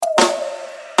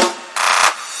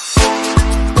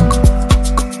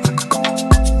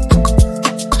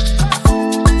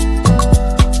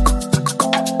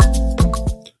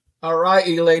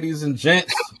Hey, ladies and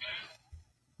gents,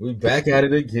 we back at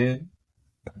it again.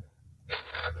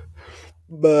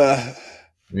 But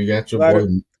We got your what? boy,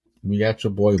 we got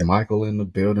your boy Michael in the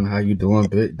building. How you doing,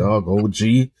 big dog?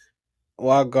 OG.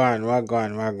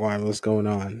 Wagwan. What's going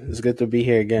on? It's good to be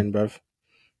here again, bruv.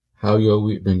 How your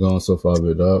week been going so far,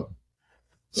 big dog?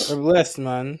 We're blessed,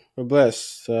 man. We're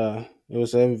blessed. It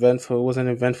was an eventful. It was an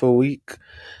eventful week.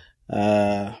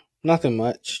 Uh, Nothing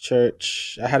much.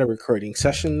 Church. I had a recording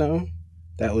session though.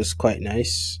 That was quite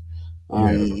nice. You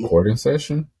had a Um, recording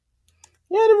session.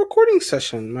 yeah, the recording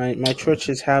session. My church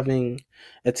is having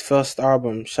its first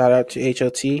album. Shout out to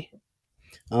HOT.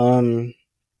 Um,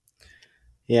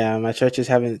 Yeah, my church is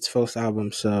having its first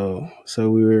album, so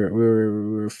we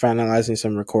were finalizing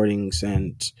some recordings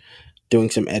and doing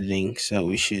some editing. So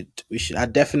we should I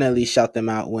definitely shout them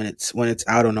out when it's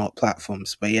out on all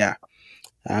platforms. But yeah,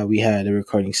 we had a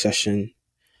recording session.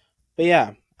 But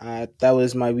yeah, that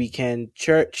was my weekend.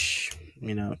 Church,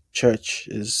 church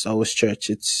is always church.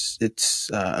 It's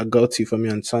a go to for me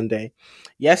on Sunday.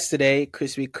 Yesterday,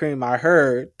 Krispy Kreme, I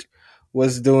heard,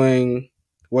 was doing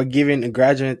we're giving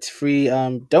graduates free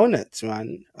donuts,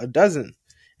 man, a dozen.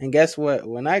 And guess what?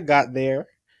 When I got there,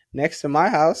 next to my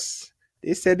house,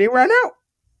 they said they ran out.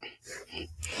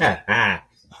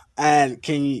 And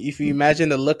if you imagine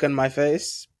the look on my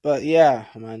face? But yeah,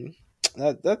 man,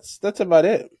 that's about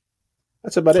it.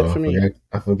 That's about it So for me.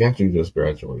 I forgot you just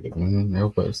graduated, man. I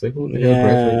was about to say, who the hell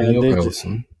graduated in Yeah, your house,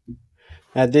 son?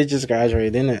 I did just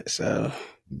graduate, didn't it? So,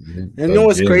 and you know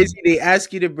what's Again, crazy? They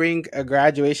ask you to bring a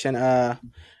graduation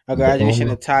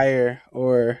diploma. attire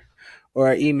or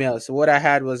an email. So what I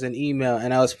had was an email,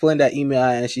 and I was pulling that email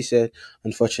out, and she said,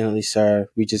 "Unfortunately, sir,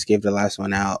 we just gave the last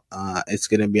one out. It's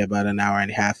gonna be about an hour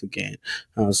and a half again."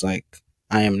 I was like,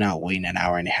 "I am not waiting an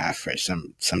hour and a half for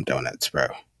some donuts, bro."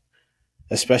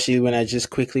 Especially when I just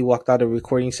quickly walked out of the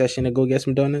recording session to go get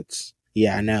some donuts.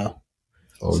 Yeah, I know.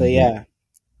 Oh, So yeah,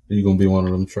 you gonna be one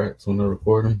of them tracks on the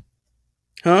recording?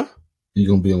 huh? You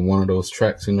gonna be on one of those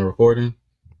tracks in the recording?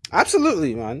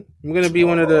 Absolutely, man. I'm gonna be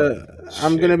one of Oh the.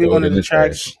 I'm gonna shit! be Throw it one in of the the tracks.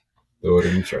 trash. Throw it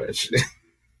in the trash.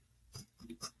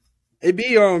 It be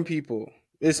your own people.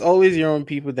 It's always your own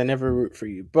people that never root for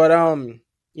you. But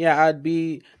yeah, I'd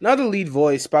be not the lead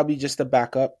voice, probably just the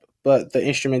backup. But the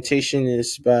instrumentation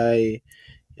is by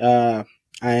uh,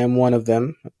 I am one of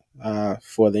them.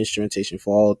 For the instrumentation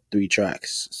for all three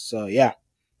tracks. So yeah,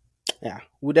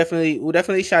 we'll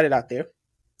definitely shout it out there.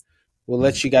 We'll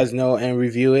let you guys know and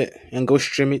review it and go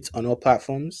stream it on all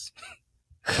platforms.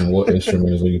 And what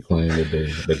instruments are you playing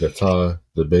today? The guitar,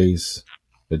 the bass,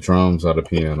 the drums, or the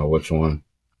piano? Which one?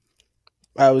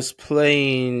 I was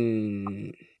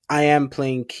playing. I am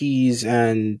playing keys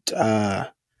and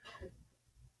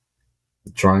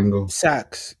Triangle.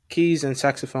 keys and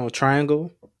saxophone.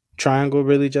 Triangle.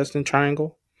 Really, Justin?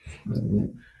 Triangle.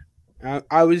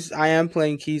 I am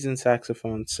playing keys and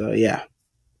saxophone. So yeah.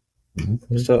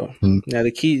 Okay. So And yeah,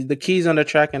 the keys on the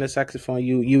track and the saxophone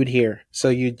you would hear. So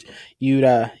you'd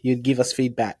give us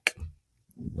feedback.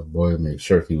 the boy made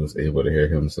sure he was able to hear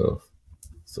himself,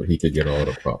 so he could get all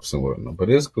the props and whatnot. But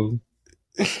it's cool.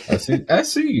 I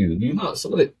see you. You're not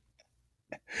slick.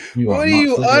 You are What are not you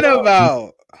slick on at all.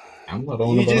 about? I'm not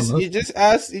on about nothing. You just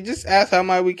asked how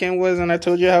my weekend was, and I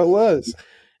told you how it was,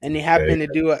 and Hey,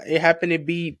 it happened to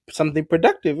be something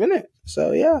productive, in it.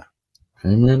 So yeah,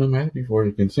 hey man, I'm happy for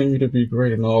you. Continue to be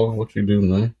great in all what you do,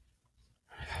 man.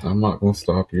 I'm not gonna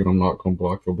stop you. I'm not gonna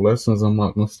block your blessings. I'm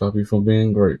not gonna stop you from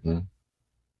being great, man.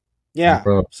 I'm yeah.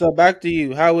 proud. So back to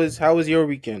you. How was your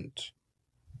weekend?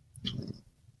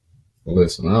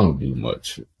 Listen, I don't do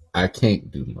much. I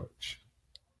can't do much.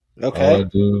 All I Okay.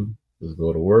 do is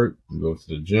go to work, go to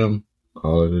the gym,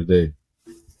 call it a day.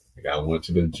 Like I went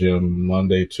to the gym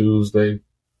Monday, Tuesday.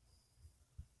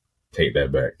 Take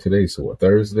that back. Today, so what?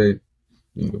 Thursday.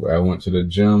 I went to the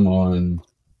gym on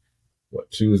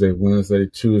Tuesday, Wednesday.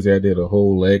 Tuesday I did a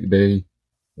whole leg day.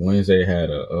 Wednesday had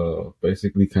a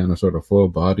basically kind of sort of full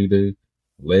body day.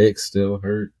 Legs still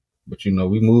hurt, but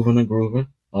we moving and grooving.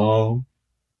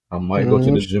 I might go to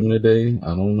Mm, the gym today.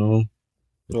 I don't know.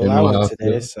 well, Depending I on went how I today,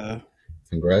 feel. so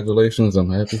Congratulations,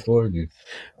 I'm happy for you.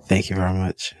 thank you very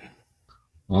much.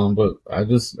 But I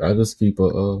just keep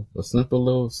a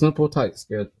simple tight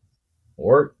schedule.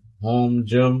 Work, home,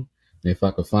 gym. If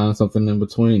I could find something in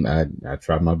between, I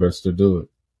try my best to do it.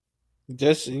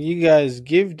 Just you guys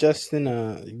give Justin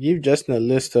a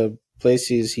list of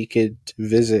places he could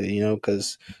visit.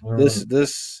 Because Uh,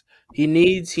 this he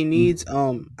needs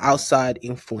outside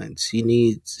influence. He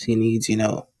needs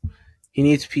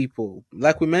people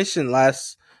like we mentioned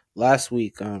last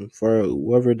week. For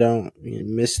whoever don't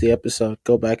miss the episode,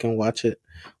 go back and watch it.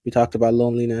 We talked about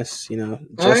loneliness. You know, I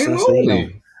ain't Justin said he don't.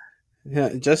 lonely. Yeah,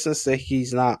 Justin said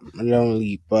he's not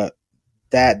lonely, but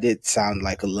that did sound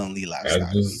like a lonely I lifestyle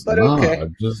to me. just But nah. okay,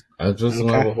 I just don't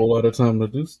have okay, a whole lot of time to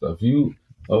do stuff. You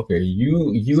have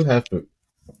to.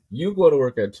 You go to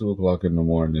work at 2 o'clock in the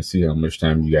morning and see how much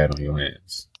time you got on your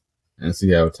hands, and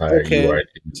see how tired you are okay. at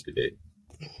the end of the day.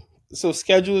 So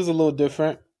schedule is a little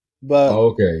different, but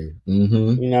Okay.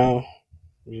 Mm-hmm. you know,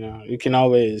 you can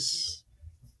always.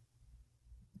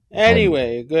 I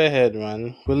Anyway, go ahead,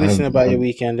 man. We're I listening about your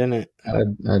weekend, innit?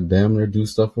 I damn near do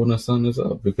stuff when the sun is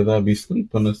up because I be asleep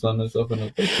when the sun is up and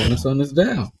awake when the sun is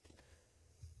down.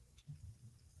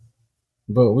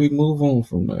 But we move on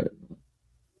from that.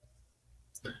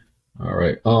 All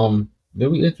right. Did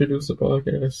we introduce the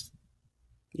podcast?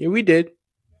 Yeah, we did.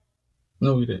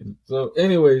 No, we didn't. So,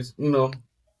 anyways,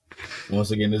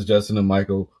 once again, this is Justin and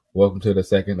Michael. Welcome to the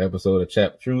second episode of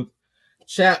Chap Truth.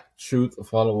 Chap Truth.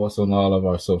 Follow us on all of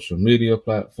our social media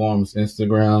platforms,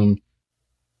 Instagram.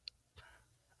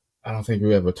 I don't think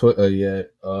we have a Twitter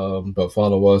yet. But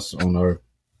follow us on our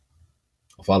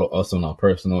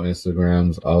personal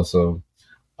Instagrams. Also,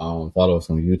 follow us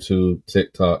on YouTube,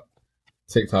 TikTok.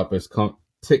 TikTok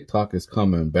is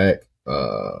coming back.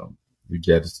 We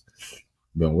just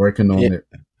been working Yeah, on it.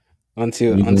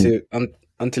 until We been until un,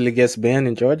 until it gets banned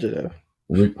in Georgia, though.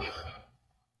 we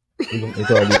it's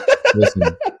already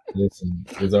listen.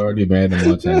 It's already banned in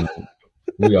Montana.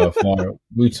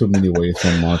 We too many ways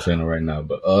from Montana right now.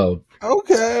 But Okay,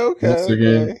 once okay,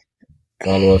 again, okay.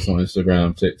 follow us on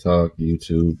Instagram, TikTok,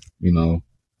 YouTube.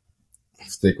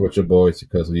 Stick with your boys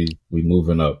because we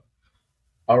moving up.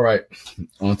 All right,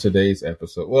 on today's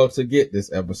episode. Well, to get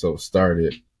this episode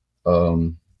started,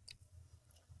 um,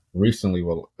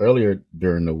 earlier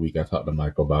during the week, I talked to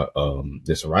Michael about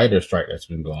this writer strike that's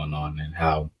been going on and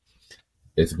how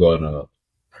it's going to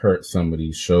hurt some of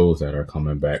these shows that are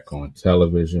coming back on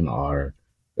television or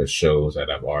the shows that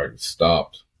have already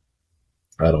stopped.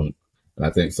 And I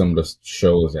think some of the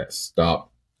shows that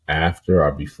stopped after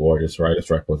or before this writer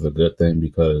strike was a good thing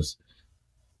because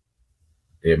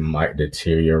it might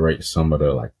deteriorate some of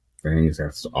the like things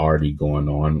that's already going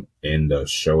on in the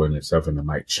show in itself, and it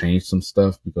might change some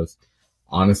stuff because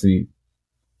honestly,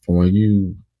 when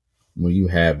you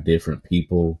have different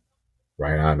people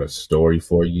write out a story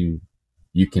for you,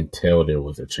 you can tell there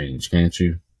was a change, can't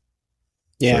you? So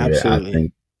Yeah, yeah,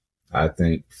 absolutely. I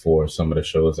think for some of the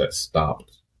shows that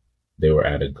stopped, they were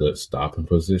at a good stopping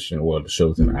position. Well, the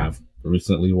shows that I've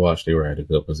recently watched, they were at a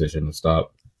good position to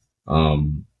stop.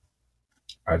 Um,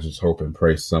 I just hope and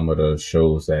pray some of the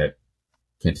shows that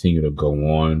continue to go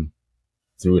on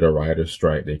through the writer's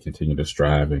strike, they continue to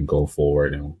strive and go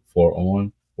forward and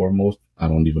foremost. I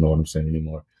don't even know what I'm saying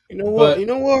anymore. You know what? But You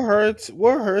know what hurts?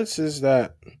 What hurts is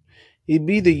that it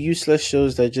be the useless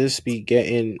shows that just be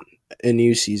getting a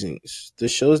new seasons. The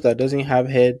shows that doesn't have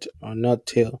head or not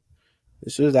tail. The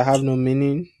shows that have no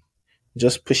meaning,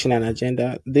 just pushing an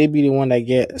agenda. They be the one that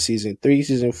get season 3,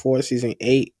 season 4, season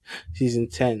 8, season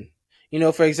 10. You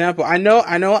know, for example, I know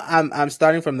I'm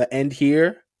starting from the end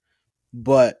here,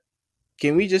 but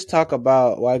can we just talk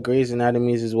about why Grey's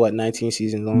Anatomy is what 19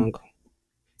 seasons long?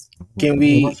 Can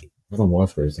we I don't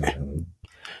watch Grey's Anatomy.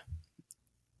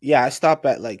 Yeah, I stopped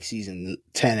at like season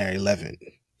 10 or 11.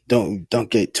 Don't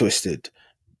get twisted.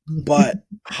 But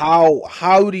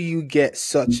how do you get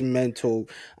such mental?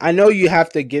 I know you have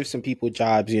to give some people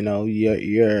jobs, you know.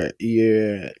 You're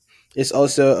it's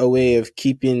also a way of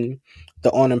keeping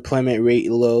the unemployment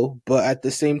rate low, but at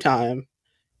the same time,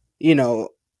 you know,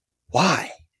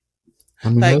 why? I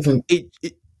mean, Like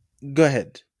it go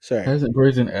ahead. Sorry. hasn't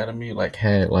Grey's Anatomy like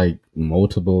had like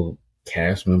multiple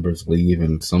cast members leave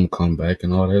and some come back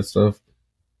and all that stuff?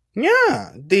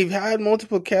 Yeah, they've had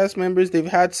multiple cast members. They've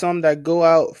had some that go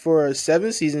out for a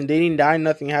 7th season. They didn't die,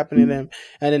 nothing happened to them,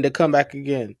 and then they come back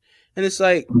again. And it's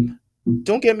like,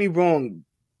 don't get me wrong,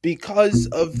 because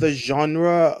of the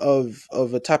genre of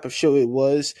a type of show it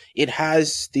was, it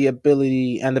has the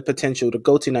ability and the potential to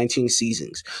go to 19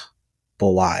 seasons. But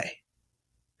why?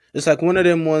 It's like one of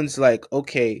them ones. Like,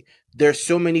 okay, there's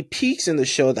so many peaks in the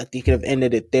show that they could have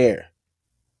ended it there,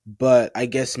 but I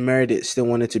guess Meredith still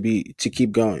wanted to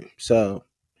keep going. So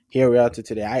here we are to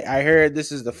today. I heard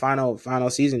this is the final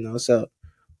season though, so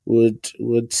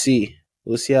would see.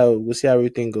 We'll see how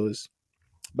everything goes.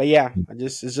 But yeah,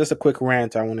 it's just a quick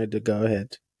rant. I wanted to go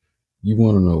ahead. You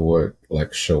want to know what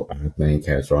like show I think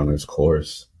has run its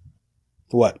course,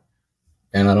 What?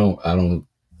 and I don't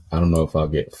know if I'll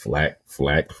get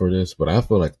flack for this, but I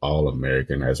feel like All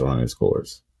American has run its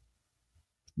course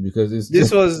because it's This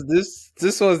just was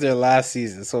this was their last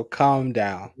season, so calm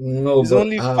down. no, There's but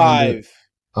only 5.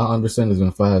 I understand there's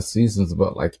been 5 seasons,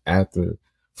 but like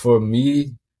for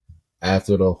me,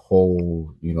 after the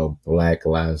whole, Black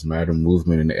Lives Matter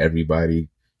movement and everybody,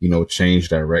 changed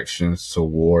directions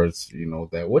towards,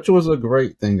 that, which was a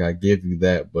great thing. I give you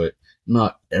that, but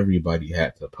not everybody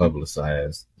had to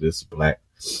publicize this black.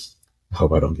 I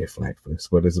hope I don't get flack for this,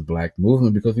 but it's a black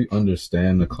movement because we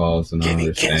understand the cause and I Getting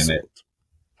understand that. canceled.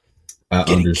 I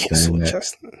Getting understand canceled, that.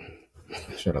 Justin.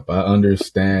 Shut up. I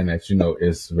understand that,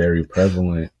 it's very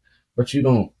prevalent, but you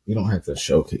don't have to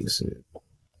showcase it.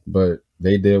 But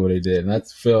they did what they did. And I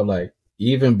felt like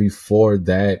even before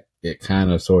that, it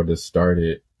kind of sort of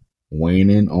started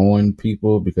waning on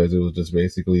people because it was just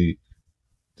basically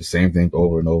the same thing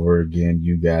over and over again.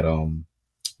 You got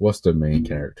what's the main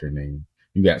character name?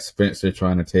 You got Spencer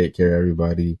trying to take care of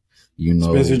everybody.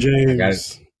 Spencer I got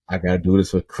James. I gotta do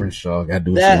this for Crenshaw. I gotta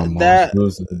do this for my That mom. that Do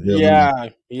this for Dylan. yeah,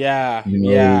 yeah, You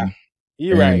yeah. know,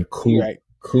 You're right. and You're Coop right.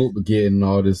 Coop getting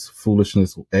all this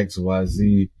foolishness with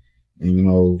XYZ,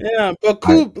 and Yeah, but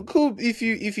I Coop, if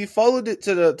you followed it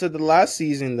to the last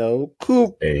season though,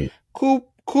 hey, Coop,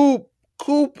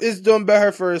 Coop is doing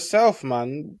better for herself,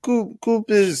 man. Coop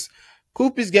is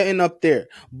getting up there.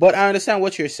 But I understand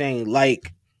what you're saying.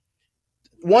 Like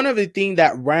one of the things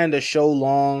that ran the show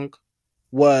long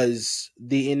was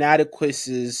the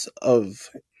inadequacies of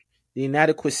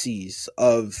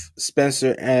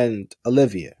Spencer and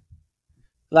Olivia.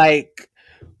 Like,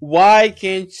 why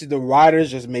can't the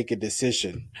writers just make a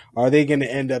decision? Are they going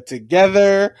to end up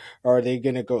together? Or are they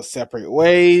going to go separate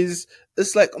ways?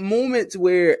 It's like moments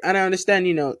where, and I understand,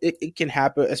 it can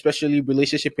happen, especially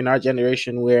relationship in our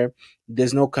generation where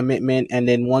there's no commitment, and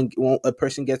then a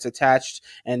person gets attached,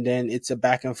 and then it's a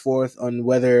back and forth on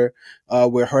whether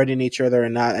we're hurting each other or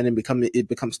not, and it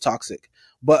becomes toxic.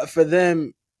 But for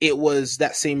them, it was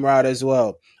that same route as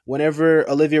well. Whenever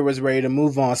Olivia was ready to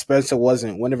move on, Spencer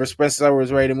wasn't. Whenever Spencer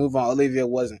was ready to move on, Olivia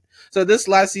wasn't. So this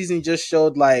last season just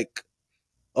showed like,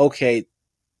 okay,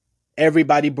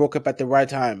 everybody broke up at the right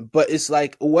time. But it's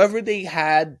like whoever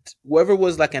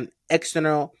was like an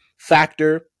external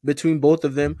factor between both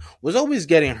of them was always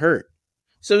getting hurt.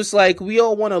 So it's like we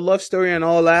all want a love story and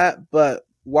all that, but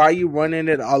why are you running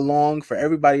it along for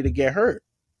everybody to get hurt?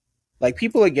 Like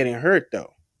people are getting hurt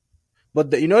though.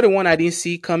 But the one I didn't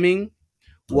see coming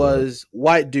uh, was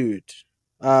white dude.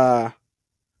 Uh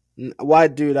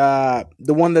white dude,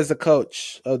 the one that's the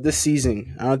coach of this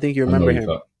season. I don't think you remember him.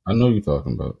 I know you're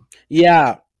talking about.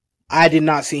 Yeah. I did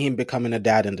not see him becoming a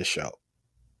dad in the show.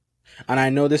 And I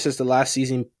know this is the last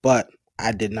season, but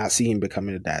I did not see him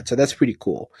becoming a dad. So that's pretty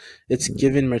cool. It's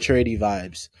giving maturity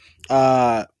vibes.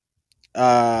 Uh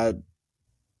uh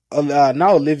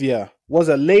Now Olivia was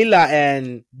a Layla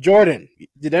and Jordan.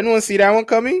 Did anyone see that one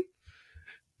coming?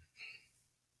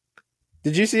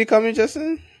 Did you see it coming,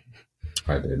 Justin?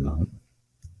 I did not.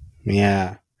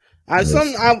 Yeah. Yes.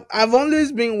 I've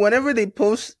always been whenever they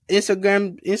post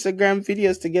Instagram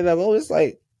videos together, I've always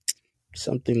like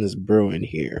something is brewing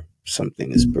here.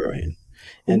 Something is brewing.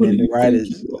 And Who do then the you think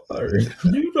writers you are?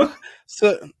 You know?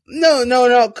 so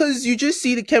no, because you just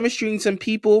see the chemistry in some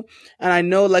people, and I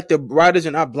know like the writers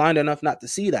are not blind enough not to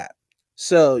see that.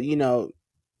 So,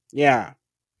 yeah.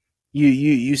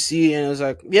 You see and it was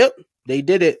like, yep, they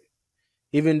did it.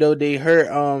 Even though they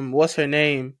hurt what's her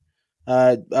name?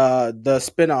 The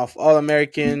spinoff, All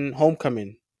American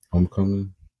Homecoming.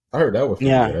 Homecoming. I heard that was pretty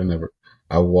Yeah. good.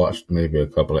 I watched maybe a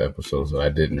couple of episodes, but I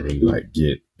didn't really like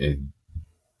get in.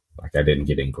 Like I didn't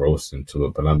get engrossed into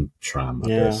it, but I'm trying my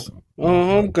Yeah. best. Oh,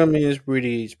 Homecoming is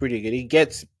pretty good. It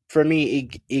gets for me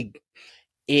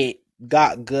it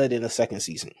got good in the second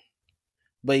season.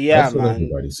 But yeah, That's what man.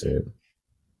 everybody said.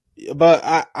 But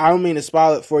I don't mean to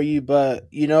spoil it for you, but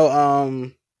Big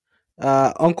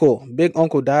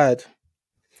Uncle died.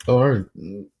 Oh,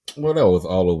 well, that was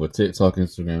all over TikTok,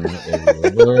 Instagram,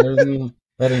 everywhere. But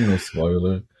that ain't no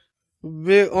spoiler.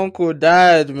 Big Uncle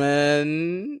died,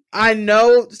 man. I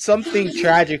know something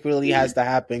tragic really has to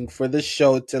happen for this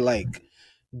show to like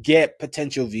get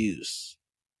potential views.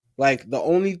 Like the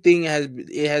only thing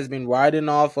it has been riding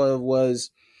off of was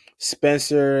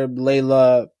Spencer,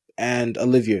 Layla, and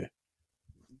Olivia.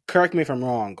 Correct me if I'm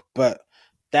wrong, but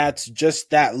that's just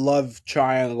that love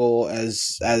triangle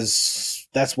as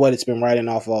that's what it's been riding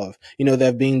off of. There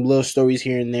have been little stories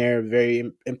here and there,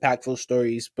 very impactful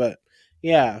stories, but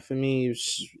yeah, for me,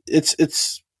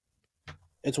 it's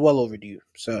well overdue.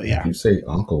 So Did yeah, you say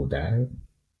Uncle died?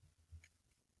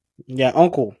 yeah,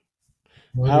 Uncle.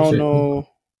 Why I did you don't say know. Uncle?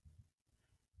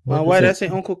 Why did you Why did I say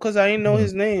say Uncle? Because I didn't know Uncle?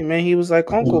 his name, man. He was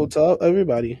like Uncle to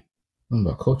everybody. I'm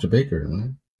about Coach Baker,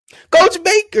 man. Coach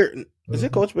Baker. Is it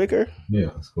Uh-huh. Coach Baker? Yeah,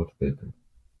 it's Coach Baker.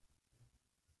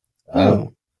 I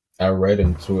Oh. I read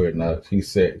into it. Now he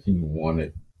said he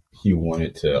wanted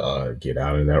to get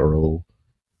out of that role,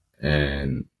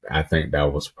 and I think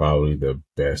that was probably the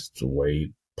best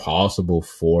way possible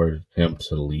for him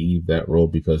to leave that role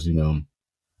because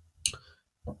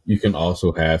you can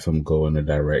also have him go in the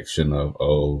direction of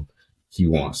he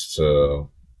wants to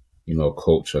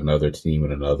coach another team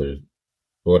in another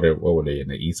what were they in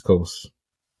the East Coast?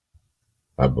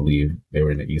 I believe they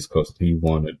were in the East Coast. He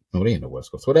wanted no, they in the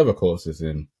West Coast, whatever coast is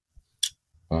in.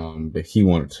 But he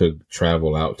wanted to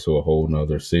travel out to a whole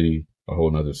nother city, a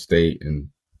whole nother state, and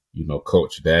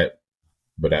coach that.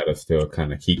 But that'll still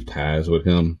kind of keep ties with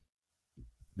him.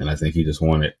 And I think he just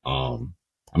wanted. I'm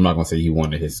not gonna say he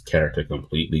wanted his character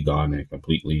completely gone and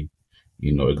completely,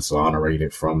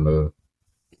 exonerated from the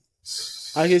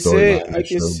I can say, storyline of I the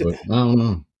can show. say, But I don't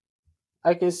know.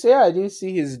 I can say I didn't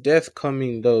see his death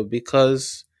coming though,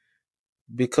 because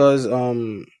he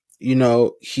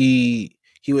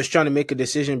was trying to make a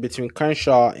decision between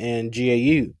Crenshaw and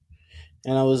GAU,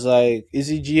 and I was like, is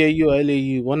he GAU or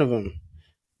LAU? One of them.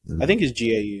 I think it's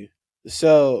GAU.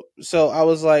 So I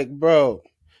was like, bro,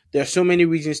 there are so many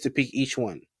reasons to pick each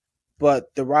one,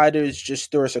 but the writers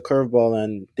just threw us a curveball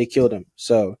and they killed him.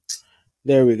 So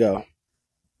there we go.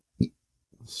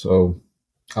 So,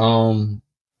 um,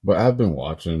 but I've been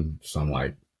watching some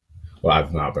well,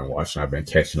 I've not been watching. I've been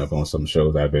catching up on some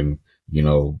shows. I've been, you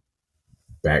know,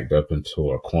 backed up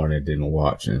into a corner, didn't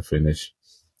watch and finish.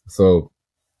 So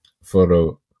for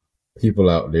the people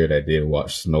out there that did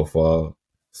watch Snowfall,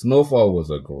 Snowfall was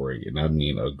a great, and I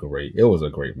mean it was a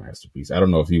great masterpiece. I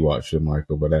don't know if you watched it,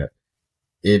 Michael, but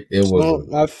it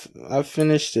was So I've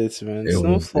finished it, man. it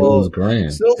was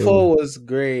grand. Snowfall was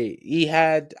great. It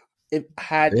had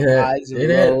highs and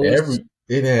lows.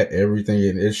 It had everything,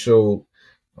 and it showed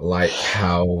like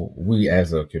how we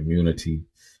as a community.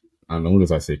 I know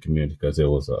as I say community because it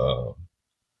was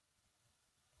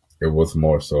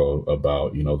more so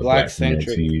about the Black black centric.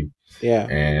 community Yeah.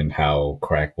 and how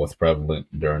crack was prevalent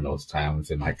during those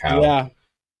times and like how Yeah.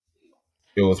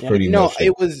 it was Yeah. pretty No,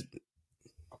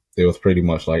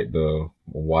 much like the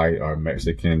white or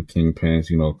Mexican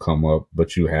kingpins, come up,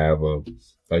 but you have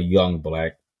a young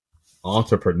black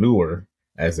entrepreneur,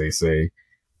 as they say,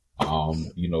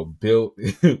 built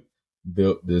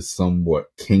built this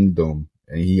somewhat kingdom,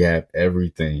 and he had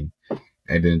everything,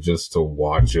 and then just to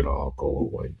watch it all go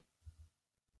away.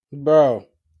 bro.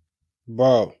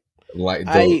 Bro. Like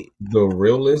I the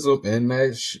realism in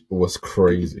that was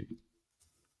crazy.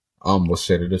 I almost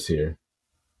shed it here.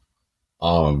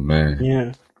 Oh man.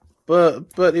 Yeah.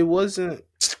 But it wasn't.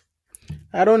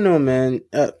 I don't know, man.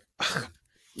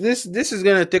 This is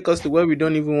gonna take us to where we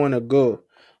don't even want to go.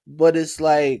 But it's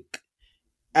like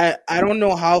I don't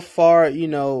know how far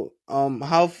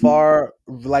how far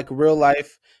like real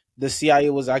life the CIA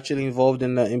was actually involved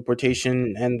in the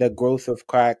importation and the growth of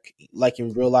crack like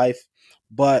in real life.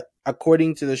 But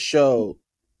according to the show,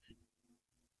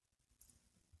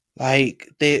 like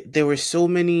there were so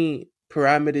many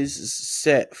parameters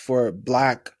set for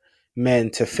black men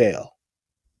to fail.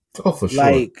 Oh, for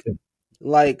sure.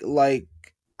 Like like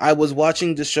I was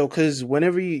watching the show because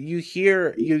whenever you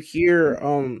hear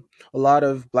a lot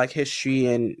of black history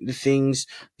and the things,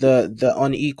 the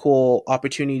unequal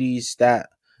opportunities that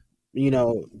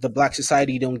the black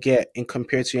society don't get in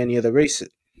compared to any other races.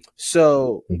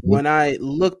 So Hmm. when I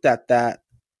looked at that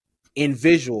in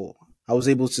visual, I was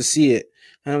able to see it,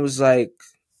 and I was like,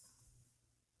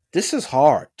 this is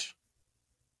hard.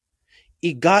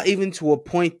 It got even to a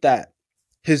point that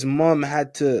his mom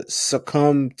had to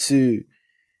succumb to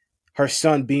her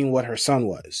son being what her son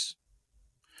was.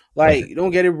 Like, Okay.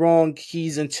 don't get it wrong,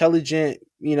 he's intelligent,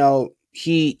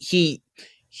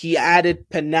 he added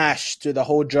panache to the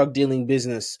whole drug dealing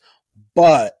business,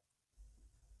 but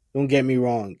don't get me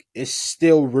wrong, it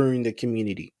still ruined the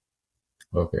community.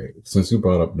 Okay. Since you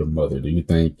brought up the mother, do you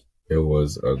think it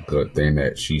was a good thing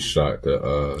that she shot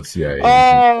the CIA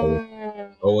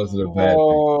agent, or was it a bad thing?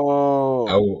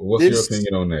 What's your This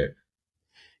opinion on that?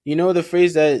 the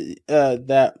phrase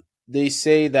that they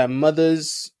say that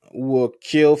mothers will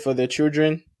kill for their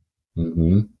children.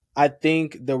 Hmm. I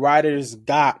think the writers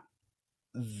got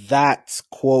that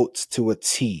quote to a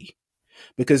T,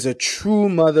 because a true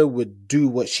mother would do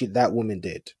what that woman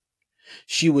did.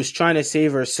 She was trying to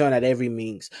save her son at every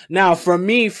means. Now, from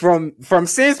me, from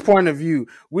Saints' point of view,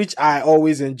 which I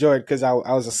always enjoyed because I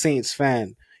was a Saints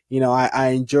fan. I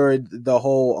enjoyed the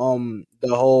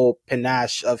whole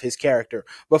panache of his character.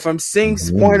 But from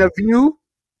Saints' point Hmm. of view,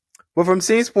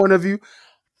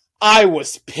 I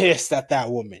was pissed at that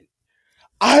woman.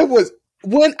 I was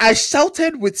when I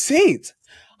shouted with Saints.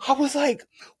 I was like,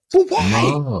 but why?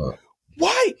 No.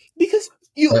 Why? Because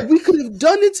We could have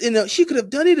done it she could have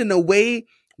done it in a way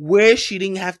where she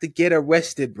didn't have to get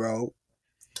arrested, bro.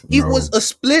 It was No, a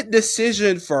split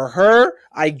decision for her,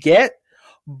 I get,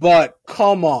 but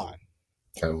come on.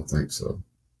 I don't think so.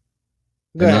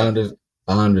 Go And ahead.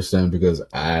 I understand because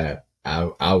I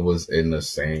was in the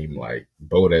same like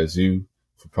boat as you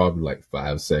for probably like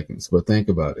 5 seconds. But think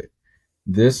about it.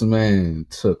 This man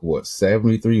took what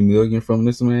 73 million from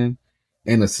this man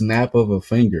in a snap of a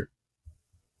finger,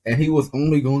 and he was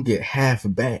only gonna get half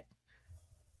back.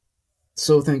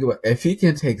 So think about if he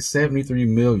can take 73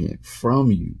 million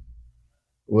from you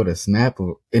with a snap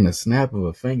of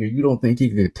a finger, you don't think he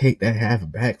could take that half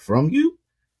back from you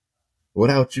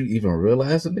without you even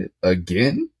realizing it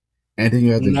again? And then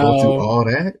you have to go through No, all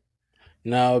that?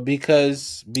 no,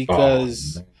 Oh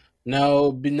because man.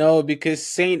 no, because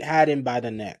Saint had him by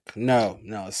the neck. No,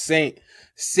 Saint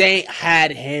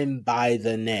had him by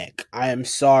the neck. I am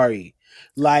sorry.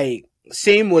 Like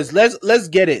Same was let's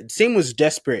get it. Same was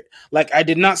desperate. Like I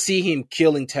did not see him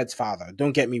killing Ted's father.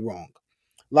 Don't get me wrong.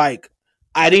 Like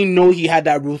I didn't know he had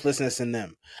that ruthlessness in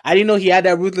them. I didn't know he had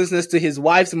that ruthlessness to his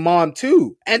wife's mom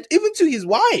too, and even to his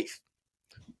wife.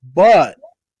 But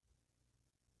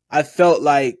I felt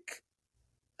like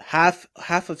half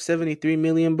of 73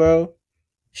 million, bro.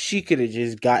 She could have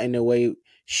just gotten away.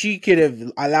 She could have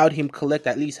allowed him collect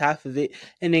at least half of it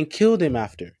and then killed him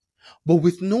after. But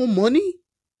with no money,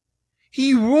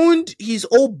 he ruined his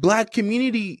old black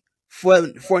community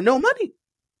for no money.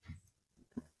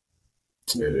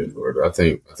 It is weird. I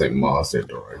think Moss did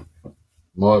the right.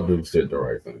 Ma Dukes did the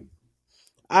right thing.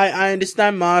 I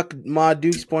understand Ma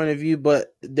Duke's point of view,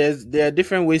 but there are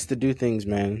different ways to do things,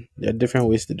 man. There are different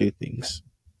ways to do things.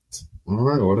 All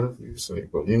right, whatever you say.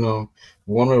 But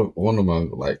one of my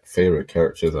like favorite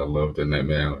characters I loved in that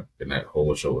man in that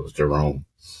whole show was Jerome.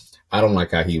 I don't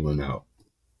like how he went out.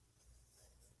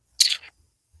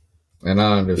 And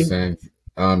I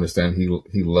understand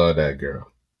he loved that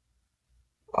girl.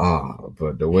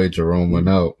 But the way Jerome went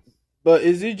out, But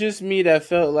is it just me that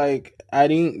felt like I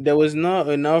didn't? There was not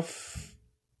enough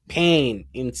pain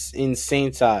in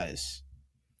Saint's eyes.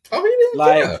 oh, he didn't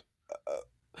care. Like,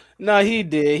 no, he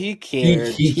did. He He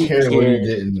cared. he He cared when he cared.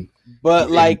 didn't. He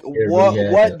But like, didn't care when he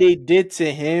had what to. they did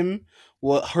to him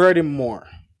will hurt him more.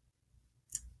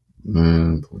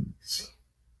 Man, please.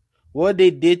 What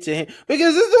they did to him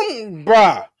because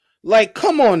bruh. Like,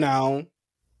 come on now.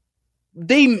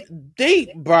 They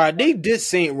did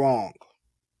Saint wrong.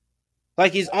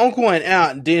 Like his uncle and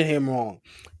aunt did him wrong.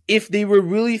 If they were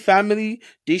really family,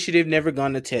 they should have never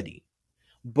gone to Teddy.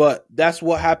 But that's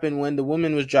what happened when the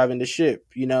woman was driving the ship,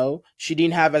 you know? She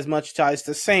didn't have as much ties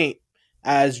to Saint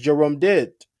as Jerome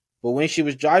did. But when she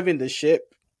was driving the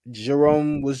ship,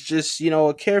 Jerome was just,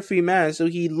 a carefree man. So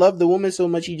he loved the woman so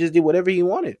much he just did whatever he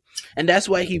wanted. And that's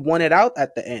why he wanted out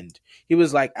at the end. He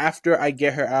was like, after I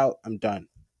get her out, I'm done.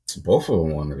 Both of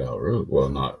them wanted out, really. Well,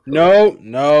 not really. No,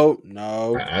 no,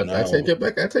 no, I take no, it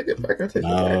back. I take it back. I take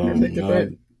it back. I no, take it back.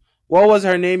 no. What was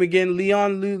her name again?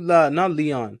 Not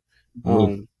Leon.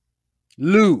 Ooh. Um,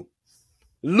 Lou.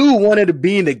 Lou wanted to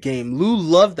be in the game. Lou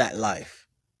loved that life.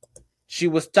 She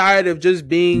was tired of just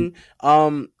being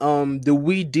the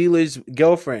weed dealer's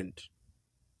girlfriend.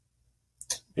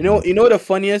 You know the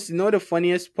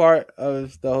funniest part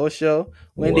of the whole show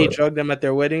when they What? drugged them at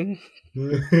their wedding.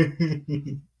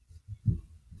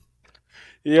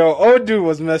 Yo, old dude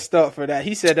was messed up for that.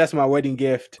 He said that's my wedding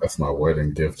gift. That's my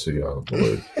wedding gift to y'all,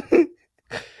 boys.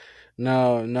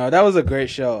 No, that was a great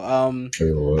show.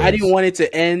 It I didn't was. want it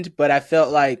to end, but I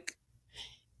felt like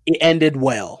it ended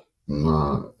well.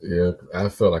 Nah, yeah, I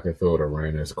felt like if it would have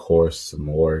ran its course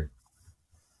more,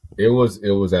 it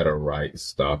was at a right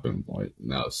stopping point.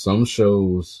 Now,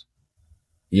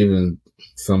 even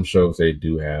some shows, they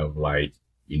do have like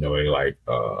they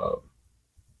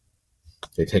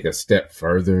they take a step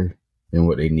further than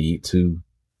what they need to,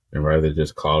 and rather than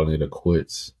just calling it a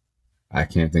quits. I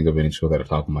can't think of any shows at the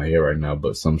top of my head right now,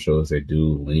 but some shows they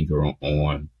do linger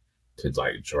on to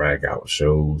like drag out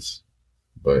shows.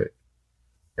 But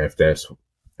if that's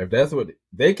if that's what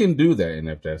they can do that, and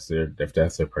if that's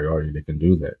their priority, they can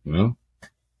do that.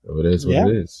 So it is what Yeah, it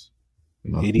is.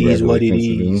 it is what it Congratulations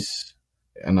to them, is.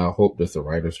 and I hope that the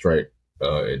writer strike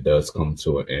it does come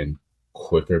to an end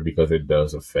quicker because it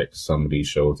does affect some of these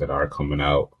shows that are coming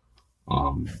out.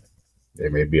 Um, they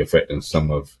may be affecting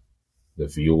some of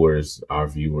our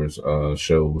viewers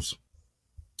shows.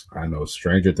 I know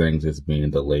Stranger Things is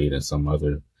being delayed, and some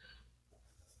other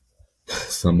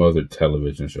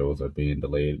television shows are being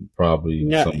delayed. Probably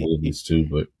Yeah, some movies too,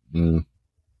 but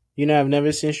I've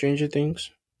never seen Stranger Things.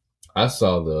 I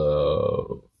saw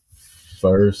the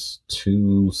first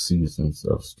 2 seasons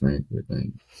of Stranger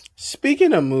Things.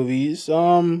 Speaking of movies,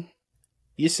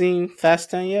 you seen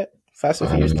Fast 10 yet? Fast and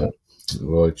Furious 10?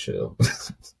 Lord, chill.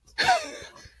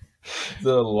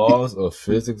 The laws of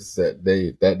physics that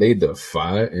they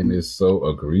defy and is so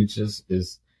egregious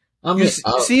is. I You mean,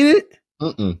 seen it?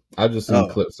 I've just seen Oh.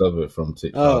 clips of it from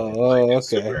TikTok and Okay.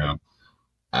 Instagram.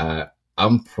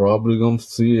 I'm probably gonna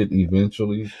see it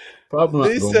eventually. Probably not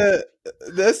They going. said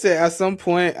at some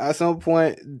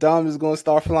point, Dom is gonna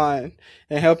start flying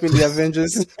and helping the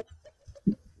Avengers.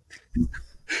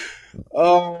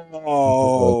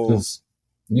 Oh, Because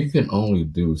you can only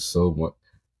do so much.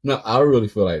 No, I really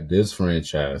feel like this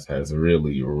franchise has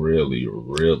really, really,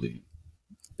 really.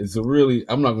 It's a really.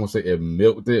 I'm not gonna say it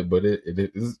milked it, but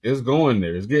it's going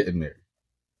there. It's getting there.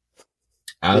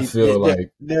 I feel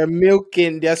like they're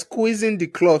milking, they're squeezing the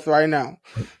cloth right now.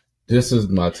 this is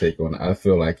my take on it. I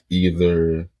feel like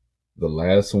either the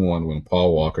last one when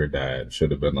Paul Walker died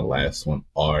should have been the last one,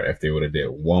 or if they would have did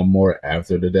one more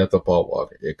after the death of Paul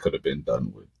Walker, it could have been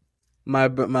done with. My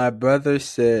brother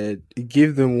said,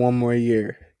 give them one more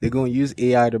year. They're gonna use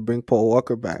AI to bring Paul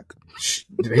Walker back.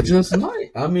 They just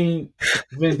might. I mean,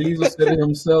 Vin Diesel said it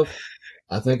himself.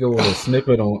 I think it was a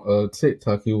snippet on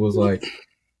TikTok. He was like,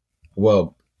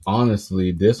 "Well,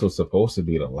 honestly, this was supposed to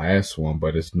be the last one,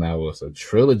 but it's a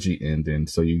trilogy ending.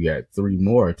 So you got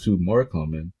 2 more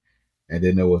coming." And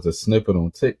then there was a snippet on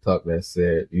TikTok that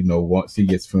said, once he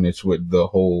gets finished with the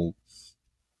whole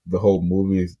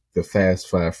movie, the Fast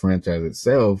Five franchise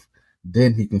itself,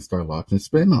 then he can start launching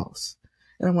spinoffs.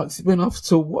 And I'm like, spinoffs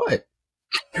to what?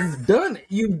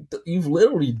 You've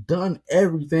literally done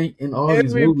everything in all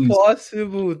these Every movies.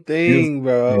 possible thing,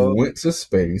 bro. You went to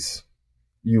space.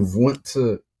 You've went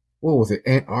to, what was it,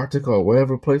 Antarctica or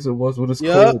whatever place it was, what it's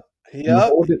called.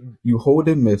 Yep. You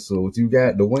holding missiles. You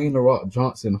got Dwayne The Rock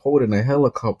Johnson holding a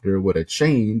helicopter with a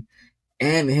chain,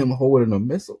 and him holding a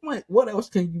missile. Like, what else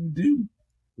can you do?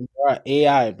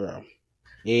 AI, bro.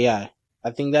 AI. I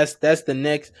think that's the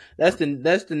next next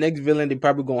villain they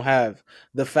probably gonna have.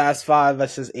 The Fast Five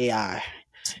versus AI.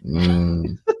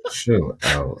 Chill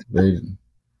out.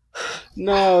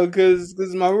 No, because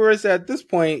my words at this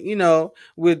point,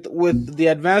 with the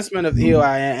advancement of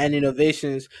AI and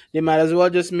innovations, they might as well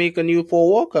just make a new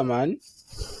Paul Walker, man.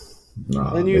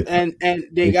 Nah, and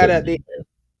they gotta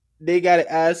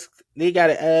ask. He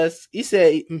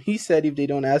said if they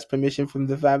don't ask permission from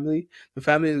the family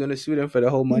is gonna sue them for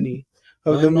the whole money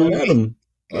of the movie.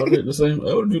 I would do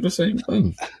the same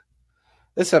thing.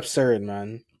 That's absurd,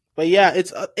 man. But yeah,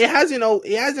 it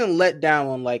hasn't let down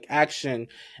on like action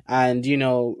and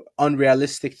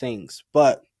unrealistic things.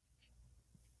 But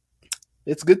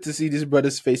it's good to see these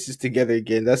brothers' faces together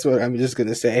again. That's what I'm just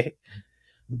gonna say.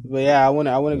 But yeah, I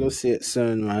wanna go see it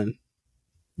soon, man.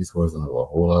 He's wasn't a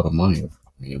whole lot of money. I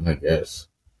mean, I guess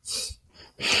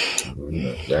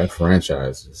that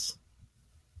franchise is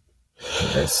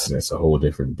that's a whole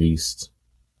different beast.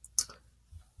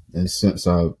 And since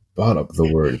I brought up the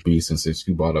word beast, and since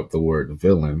you brought up the word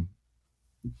villain,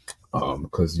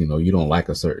 because you don't like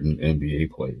a certain NBA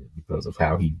player because of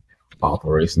how he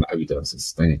operates and how he does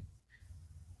his thing.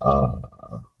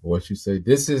 What you say?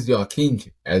 This is your king,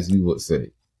 as you would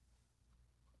say.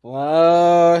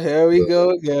 Well, here we go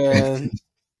again.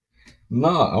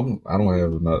 No, I don't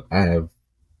have enough. I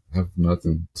have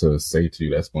nothing to say to you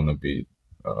that's going to be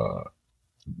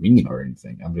mean or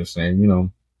anything. I'm just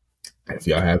saying, if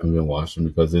y'all haven't been watching,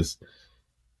 because it's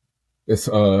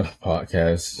a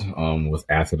podcast was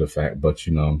after the fact, but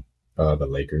the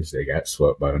Lakers, they got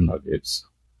swept by the Nuggets.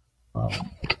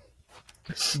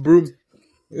 Broom.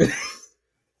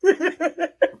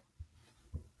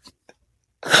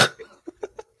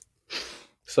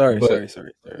 Sorry.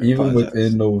 Even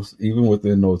within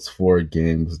those 4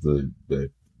 games, the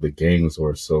games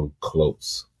were so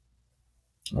close.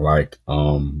 Like,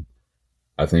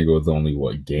 I think it was only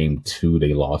game 2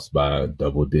 they lost by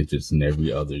double digits, in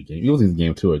every other game. It was in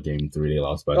game 2 or game 3 they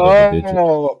lost by double digits.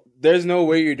 Oh, there's no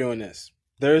way you're doing this.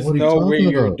 There's no way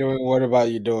you're doing. What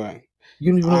about you doing?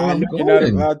 You don't even know where I'm going. You're not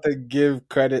about to give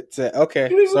credit to. Okay,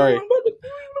 sorry.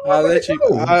 I'll let you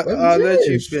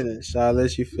finish. I'll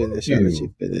let you finish.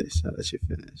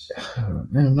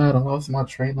 Man, I lost my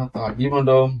train of thought. Even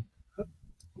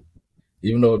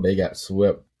though they got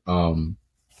swept, the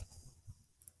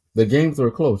games were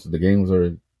close. The games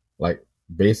were like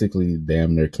basically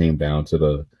damn near came down to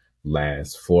the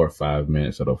last 4 or 5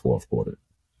 minutes of the fourth quarter.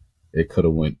 It could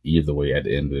have went either way at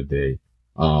the end of the day.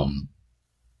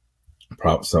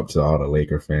 Props up to all the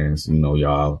Laker fans.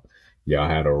 Y'all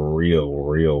had a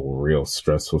real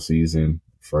stressful season.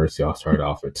 First, y'all started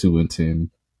off at 2-10.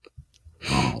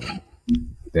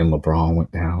 Then LeBron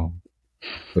went down.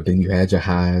 But then you had your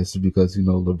highs because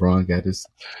LeBron got his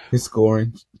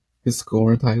scoring his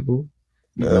scoring title.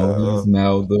 Uh,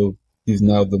 He's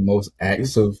now the most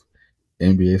active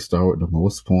NBA star with the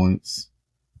most points.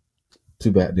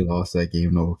 Too bad they lost that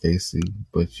game to OKC.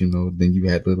 But then you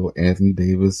had little Anthony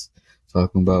Davis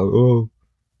talking about, oh,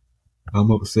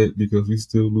 I'm upset because we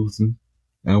still losing.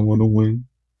 I want to win.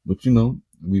 But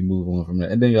we move on from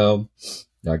that. And then y'all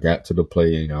got to the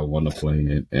play and y'all won the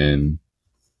play and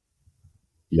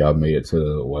y'all made it to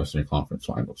the Western Conference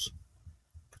Finals.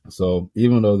 So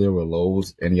even though there were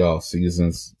lows in y'all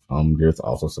seasons, there's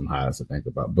also some highs to think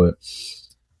about. But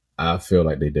I feel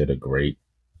like they did a great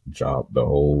job the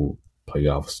whole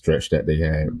playoff stretch that they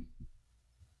had.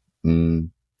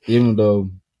 Even though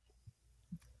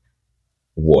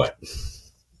what?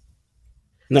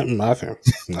 nothing.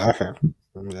 Nothing.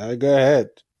 Go ahead.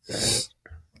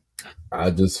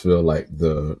 I just feel like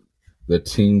the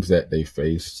teams that they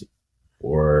faced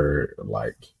were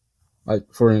like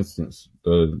for instance,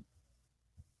 the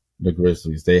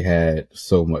Grizzlies, they had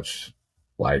so much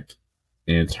like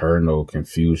internal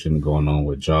confusion going on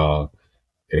with Ja.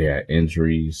 They had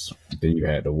injuries. Then you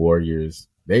had the Warriors.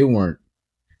 They were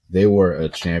a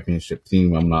championship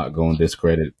team. I'm not going to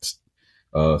discredit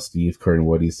Steve Kerr and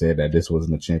what he said that this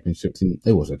wasn't a championship team.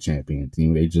 It was a champion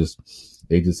team. They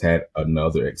just had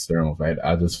another external factor.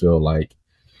 I just feel like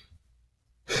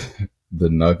the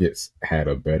Nuggets had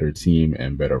a better team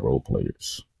and better role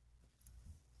players.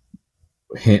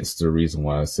 Hence the reason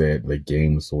why I said the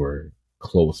games were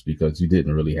close because you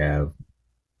didn't really have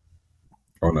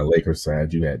on the Lakers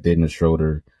side, you had Dennis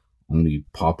Schroeder only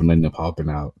popping in and popping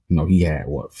out. He had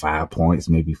 5 points,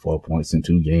 maybe 4 points in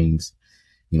 2 games.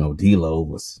 D'Lo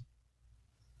was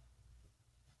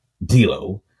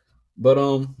D'Lo. But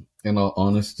in all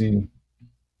honesty,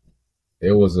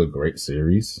 it was a great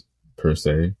series per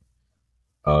se.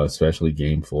 Especially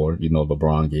game 4.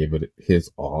 LeBron gave it his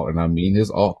all, and I mean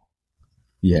his all.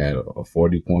 He had a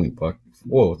 40-point buck.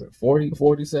 What was it? 40,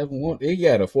 47? He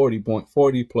had a 40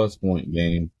 plus point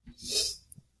game.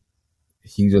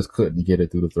 He just couldn't get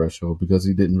it through the threshold because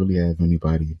he didn't really have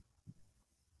anybody.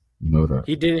 That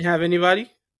He didn't have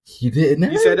anybody. he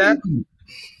didn't. You said that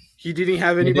he didn't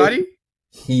have anybody.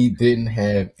 He didn't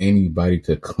have anybody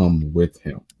to come with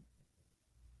him.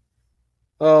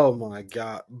 Oh my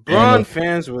God, Bron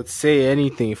fans would say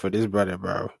anything for this brother,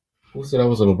 bro. Who said I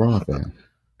was a LeBron fan?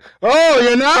 Oh,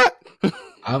 you're not?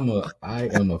 I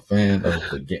am a fan of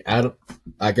the game.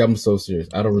 I'm so serious.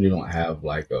 I don't have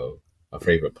like a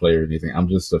favorite player or anything. I'm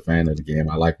just a fan of the game.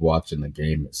 I like watching the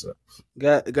game itself.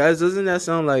 Guys, doesn't that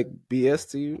sound like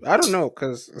BS to you? I don't know,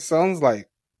 because it sounds like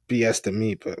BS to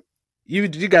me, but you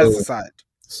guys decide.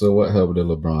 So what help did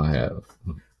LeBron have?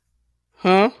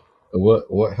 Huh?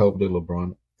 What help did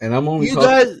LeBron? And I'm only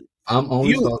talking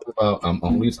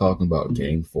about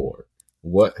game 4.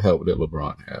 What help did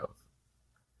LeBron have?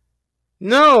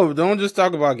 No, don't just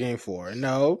talk about game 4.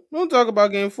 No, don't talk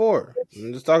about game 4.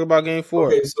 Just talk about game 4.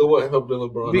 Okay, so what help did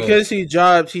LeBron because have?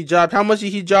 he dropped. How much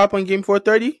did he drop on game 4?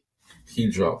 30? He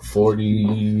dropped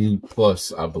 40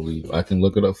 plus, I believe. I can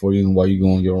look it up for you while you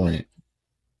go on your rant.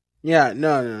 Yeah,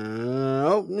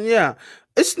 no. Yeah.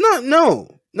 It's not,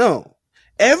 no.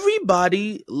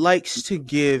 Everybody likes to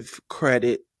give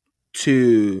credit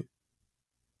to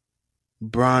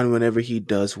Bron whenever he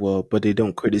does well, but they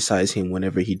don't criticize him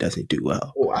whenever he doesn't do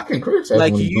well. Well, I can criticize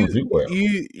when he don't do well.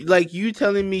 You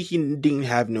telling me he didn't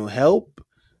have no help?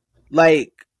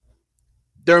 Like,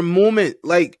 their moment,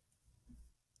 like,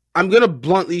 I'm gonna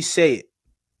bluntly say it.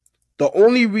 The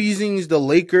only reasons the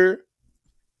Lakers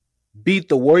beat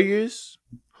the Warriors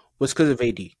was because of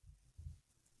AD.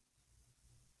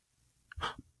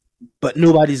 But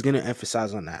nobody's gonna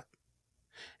emphasize on that.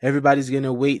 Everybody's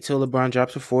gonna wait till LeBron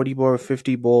drops a 40 ball or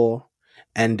 50 ball,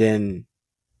 and then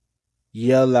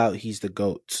yell out he's the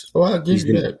GOAT. Well, I give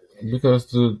you that because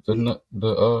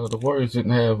the Warriors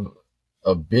didn't have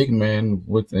a big man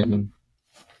within.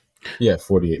 Yeah,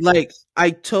 48. Like points.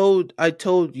 I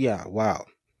told. Yeah, wow,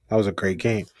 that was a great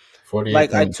game. 48.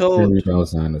 Like points, 10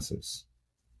 rebounds, 9 assists,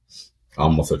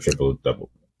 almost a triple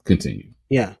double. Continue.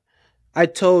 Yeah, I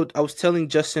was telling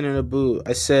Justin and Abu.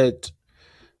 I said,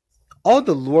 all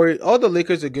the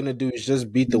Lakers are gonna do is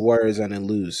just beat the Warriors and then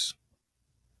lose.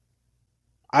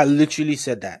 I literally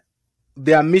said that.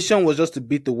 Their mission was just to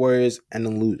beat the Warriors and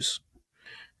then lose.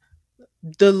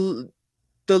 The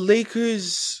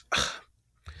Lakers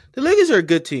are a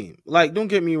good team. Like, don't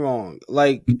get me wrong.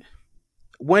 Like,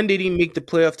 when did he make the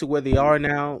playoff to where they are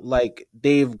now? Like,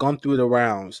 they've gone through the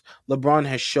rounds. LeBron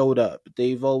has showed up.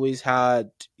 They've always had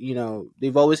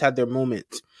their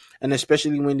moments. And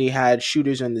especially when they had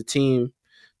shooters on the team,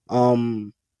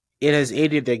 it has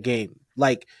aided their game.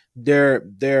 Like their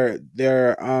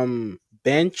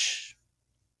bench,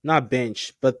 not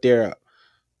bench, but their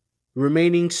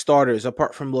remaining starters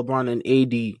apart from LeBron and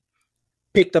AD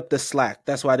picked up the slack.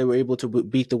 That's why they were able to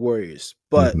beat the Warriors.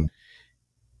 But Mm-hmm.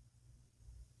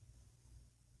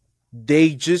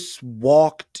 they just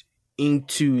walked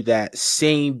into that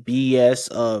same BS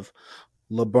of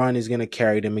LeBron is going to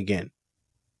carry them again.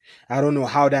 I don't know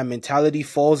how that mentality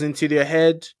falls into their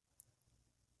head,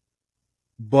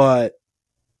 but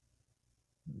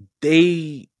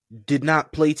they did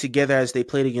not play together as they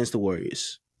played against the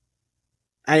Warriors.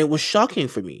 And it was shocking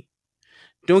for me.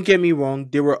 Don't get me wrong,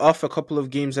 they were off a couple of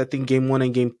games, I think game 1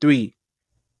 and game 3.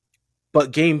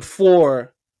 But game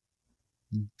 4,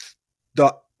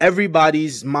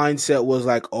 everybody's mindset was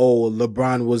like, oh,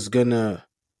 LeBron was gonna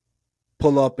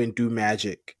pull up and do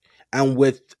magic. And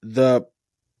with the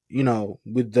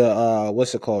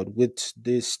what's it called? With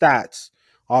the stats,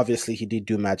 obviously he did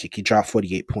do magic. He dropped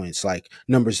 48 points. Like,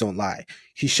 numbers don't lie.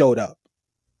 He showed up.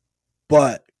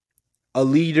 But a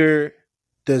leader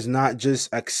does not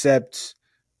just accept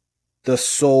the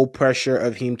sole pressure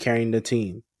of him carrying the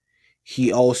team.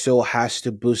 He also has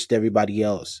to boost everybody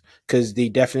else, because they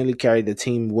definitely carried the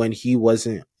team when he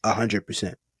wasn't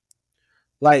 100%.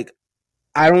 Like,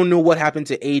 I don't know what happened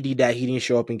to AD that he didn't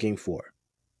show up in game 4.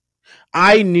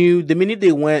 I knew the minute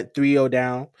they went 3-0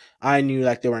 down, I knew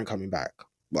like they weren't coming back.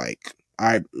 Like,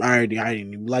 I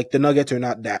didn't like, the Nuggets are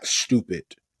not that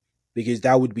stupid, because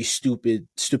that would be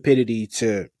stupidity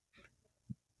to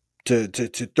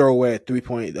throw away a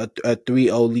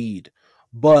 3-0 lead.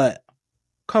 But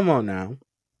come on now.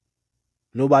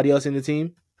 Nobody else in the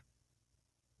team?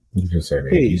 You can say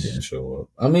that he Please. didn't show up.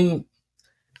 I mean,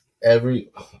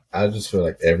 I just feel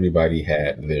like everybody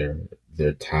had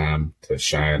their time to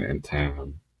shine, and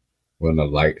time when the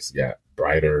lights got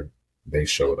brighter, they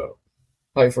showed up.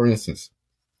 Like, for instance,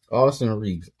 Austin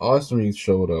Reeves. Austin Reeves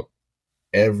showed up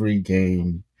every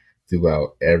game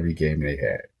throughout every game they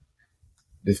had.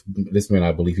 This man,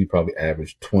 I believe he probably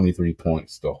averaged 23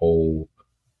 points the whole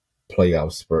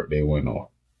playoff spurt they went on.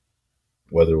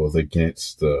 Whether it was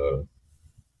against the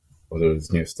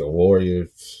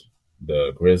Warriors,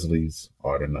 the Grizzlies,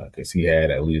 or the Nuggets, he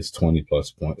had at least 20 plus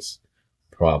points,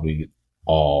 probably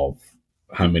all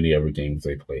how many ever games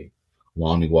they played.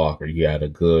 Lonnie Walker, he had a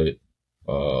good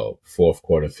fourth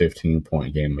quarter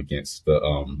 15-point game against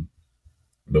the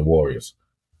Warriors.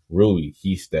 Rui,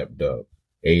 he stepped up.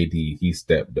 AD, he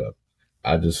stepped up.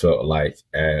 I just felt like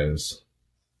as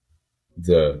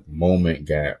the moment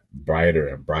got brighter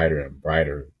and brighter and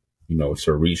brighter,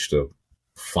 to reach the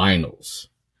finals,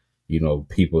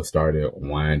 people started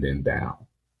winding down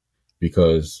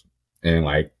because, and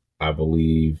like, I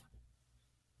believe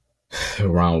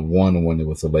round 1, when it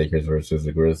was the Lakers versus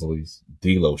the Grizzlies,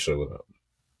 D'Lo showed up.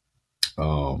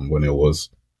 When it was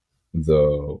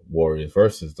the Warriors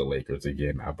versus the Lakers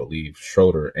again, I believe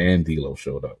Schroeder and D'Lo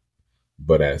showed up.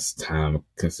 But as time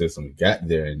consistently got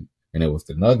there, and it was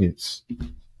the Nuggets,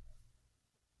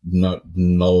 no,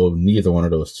 neither one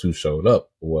of those two showed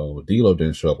up. Well, D'Lo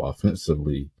didn't show up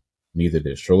offensively, neither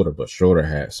did Schroeder, but Schroeder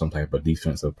had some type of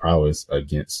defensive prowess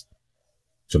against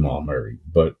Jamal Murray.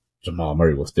 But Jamal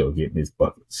Murray was still getting his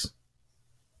buckets.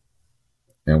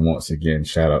 And once again,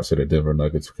 shout out to the Denver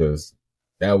Nuggets, because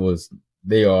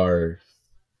they are,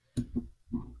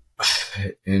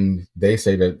 and they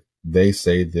say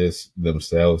this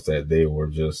themselves, that they were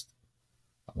just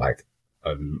like,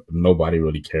 nobody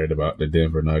really cared about the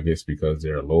Denver Nuggets because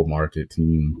they're a low market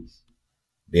team.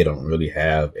 They don't really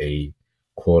have a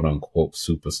quote unquote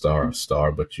superstar or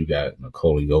star, but you got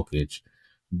Nikola Jokic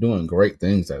doing great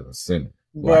things as a center.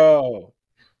 Bro,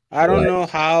 I don't Like know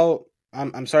how.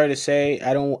 I'm sorry to say,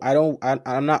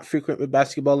 I'm not frequent with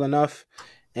basketball enough,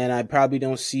 and I probably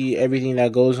don't see everything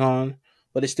that goes on,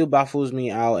 but it still baffles me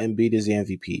how Embiid is the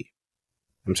MVP.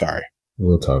 I'm sorry.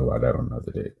 we'll talk about that on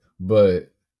another day.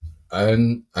 But I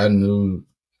knew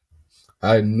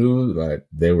like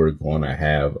they were going to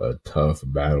have a tough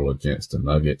battle against the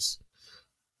Nuggets,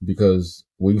 because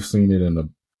we've seen it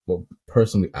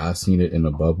personally, I've seen it in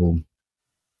the bubble,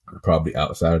 probably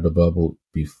outside of the bubble,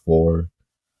 before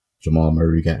Jamal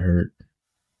Murray got hurt,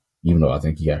 even though I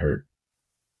think he got hurt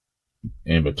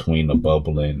in between the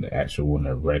bubble and the actual, when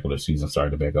the regular season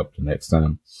started back up the next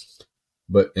time.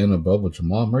 But in the bubble,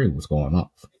 Jamal Murray was going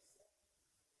off.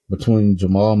 Between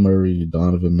Jamal Murray,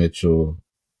 Donovan Mitchell,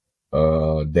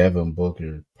 Devin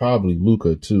Booker, probably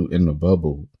Luka too, in the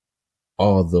bubble,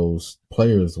 all those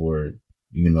players were,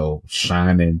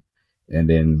 shining. And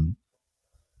then,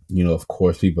 of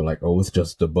course, people are like, oh, it's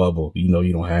just the bubble.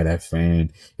 You don't have that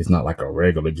fan. It's not like a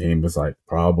regular game. It's like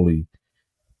probably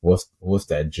what's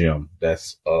that gym?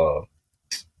 That's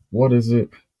what is it?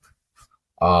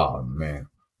 Oh man,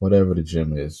 whatever the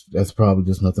gym is, that's probably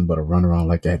just nothing but a run around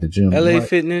like at the gym. LA Like,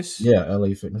 Fitness. yeah,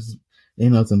 LA Fitness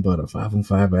ain't nothing but a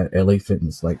 5-on-5 at LA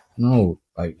Fitness. Like, no,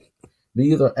 like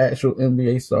these are actual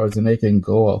NBA stars and they can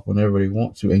go off whenever they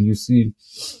want to. And you see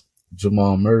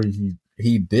Jamal Murray,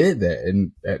 he did that,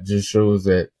 and that just shows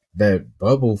that that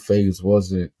bubble phase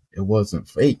wasn't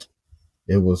fake.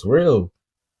 It was real.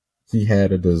 He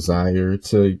had a desire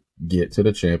to get to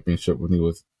the championship when he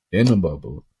was in the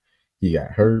bubble. He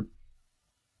got hurt.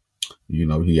 You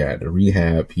know, he had to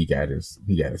rehab. He got his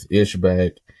ish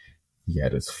back. He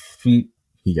got his feet.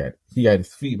 He got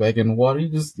his feet back in the water. He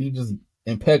just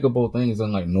impeccable things.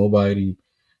 Unlike nobody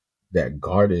that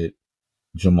guarded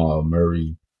Jamal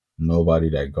Murray, nobody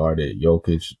that guarded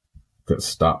Jokic could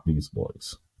stop these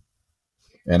boys.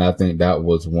 And I think that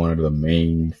was one of the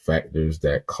main factors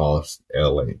that cost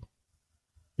LA.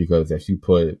 Because if you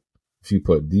put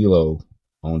D'Lo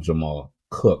on Jamal,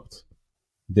 cooked.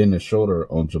 Then the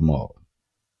shoulder on Jamal.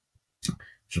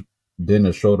 Then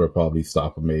the shoulder probably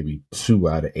stopped him maybe 2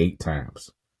 out of 8 times.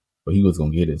 But he was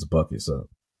gonna get his buckets up.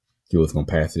 He was gonna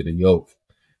pass it to Yoke.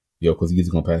 Yoke was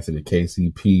either gonna pass it to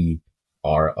KCP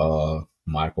or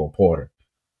Michael Porter.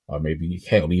 Or maybe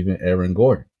hell, even Aaron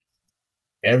Gordon.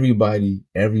 Everybody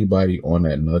on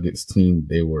that Nuggets team,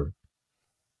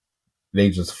 they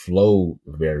just flowed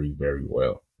very, very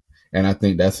well. And I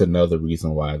think that's another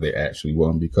reason why they actually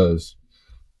won, because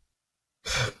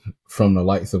from the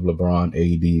likes of LeBron,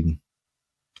 AD,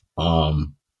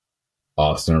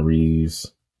 Austin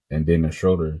Reeves, and Dennis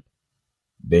Schroeder,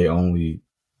 they only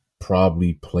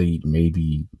probably played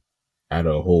maybe out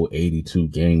of a whole 82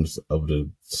 games of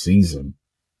the season.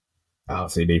 I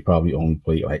would say they probably only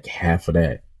played like half of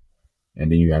that.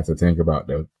 And then you have to think about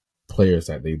the players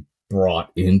that they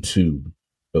brought into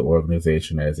the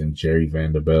organization, as in Jerry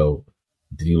Vanderbilt,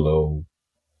 D'Lo.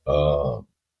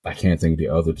 I can't think of the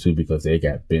other two because they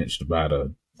got benched by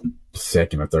the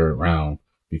second or third round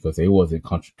because they wasn't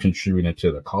contributing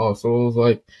to the cause. So it was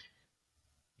like,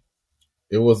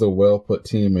 it was a well put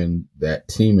team, and that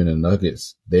team in the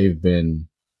Nuggets, they've been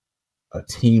a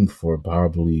team for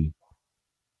probably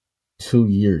 2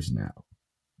 years now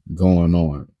going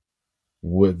on,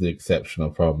 with the exception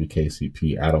of probably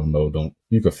KCP. I don't know.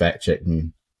 You can fact check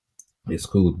me. It's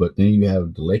cool. But then you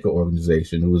have the Laker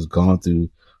organization, who has gone through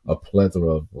a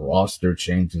plethora of roster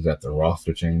changes after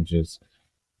roster changes.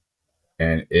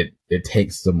 And it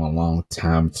takes them a long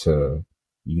time to,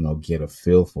 get a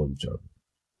feel for each other,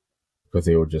 because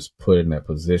they were just put in that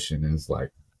position. And it's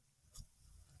like,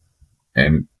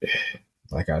 and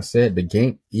like I said, the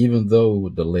game, even though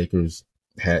the Lakers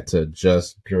had to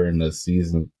adjust during the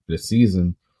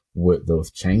season with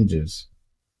those changes,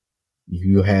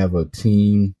 you have a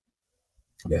team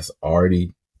that's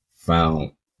already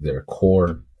found their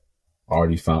core,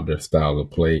 already found their style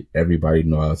of play. Everybody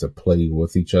knows how to play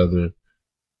with each other.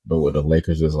 But with the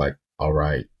Lakers, it's like, all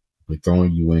right, we're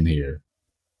throwing you in here.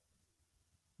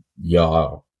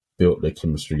 Y'all built the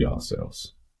chemistry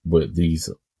yourselves with these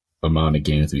amount of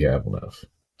games we have left.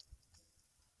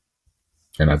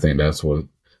 And I think that's what,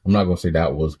 I'm not going to say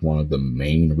that was one of the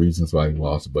main reasons why he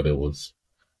lost, but it was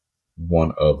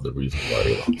one of the reasons why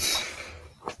they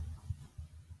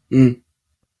lost.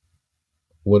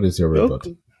 What is your rebuttal?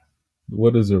 Okay.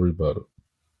 What is your rebuttal?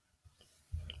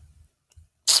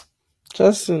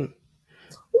 Justin.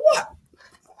 What?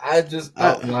 I just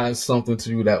outlined something to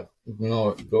you that,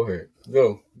 no, go ahead.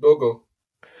 Go.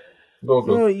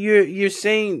 No, you're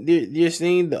saying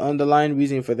the underlying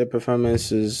reason for their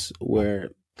performances were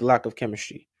the lack of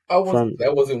chemistry.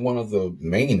 That wasn't one of the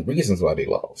main reasons why they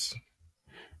lost.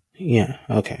 Yeah,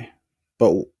 okay.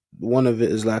 But one of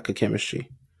it is lack of chemistry.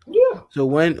 Yeah. So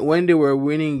when they were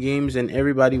winning games and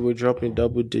everybody were dropping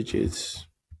double digits,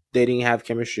 they didn't have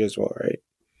chemistry as well, right?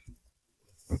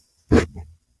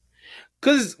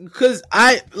 Cause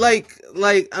I like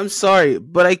I'm sorry,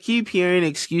 but I keep hearing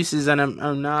excuses and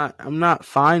I'm not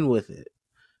fine with it.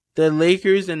 The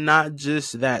Lakers are not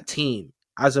just that team.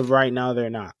 As of right now,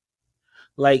 they're not.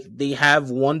 Like, they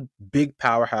have one big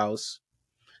powerhouse,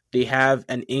 they have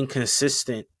an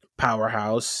inconsistent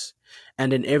powerhouse,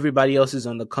 and then everybody else is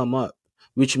on the come up,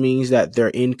 which means that they're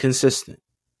inconsistent.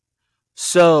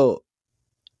 So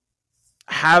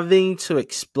having to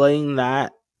explain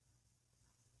that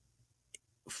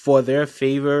for their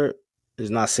favor is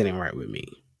not sitting right with me.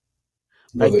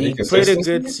 Like, they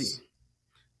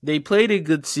played a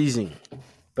good season,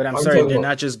 but I'm sorry, they're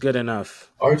not just good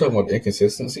enough. Are you talking about the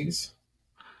inconsistencies?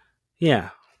 Yeah.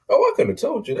 Oh, I could have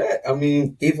told you that. I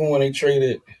mean, even when they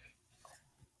traded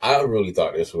I really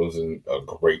thought this wasn't a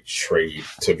great trade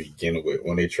to begin with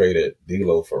when they traded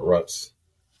D'Lo for Russ.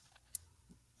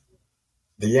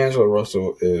 D'Angelo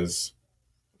Russell is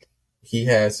he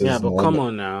has Yeah, his but come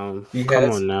moment. on now. He Come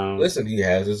has on now. listen. He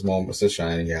has his moments to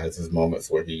shine. He has his moments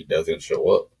where he doesn't show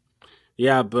up.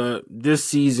 Yeah, but this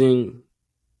season,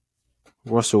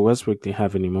 Russell Westbrook didn't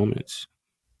have any moments.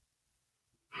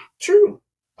 True.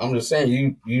 I'm just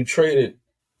saying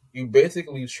you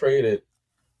basically traded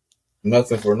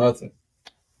nothing for nothing.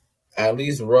 At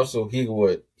least Russell he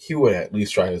would at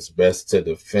least try his best to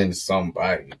defend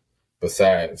somebody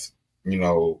besides, you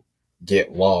know,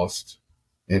 get lost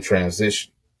in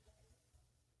transition.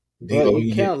 But D'Lo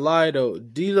you can't lie though.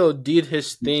 D'Lo did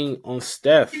his thing on he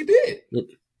Steph, did.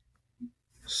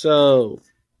 so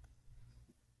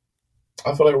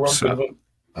I feel like Russ could so have been.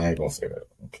 I ain't gonna say that,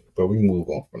 okay, but we move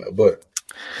on from that. But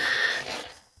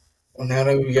now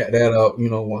that we got that out,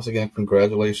 once again,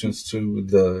 congratulations to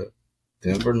the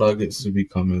Denver Nuggets to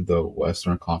becoming the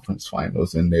Western Conference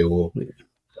Finals, and they will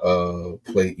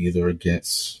play either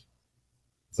against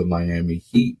the Miami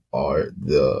Heat or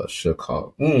the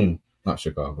not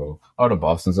Chicago, or the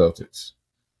Boston Celtics.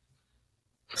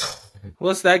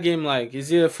 what's that game like?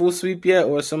 Is it a full sweep yet,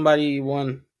 or somebody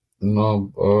won?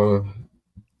 No,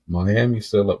 Miami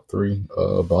still up 3.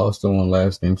 Boston won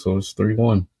last game, so it's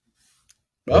 3-1.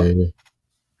 Oh,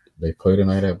 They play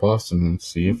tonight at Boston and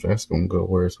see if that's gonna go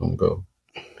where it's gonna go.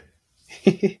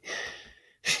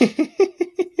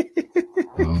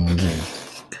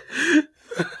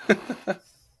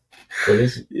 But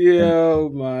it's, Yo,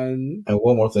 man. and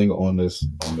one more thing on this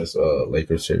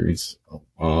Lakers series,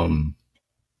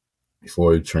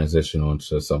 before we transition on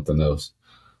to something else,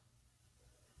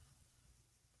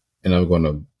 and I'm going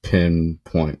to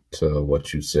pinpoint to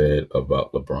what you said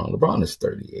about LeBron. LeBron is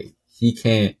 38. He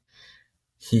can't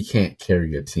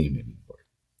carry a team anymore.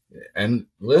 And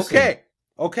listen,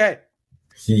 Okay.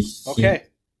 he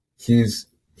he's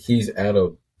at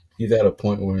a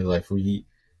point where he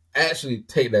actually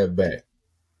take that back.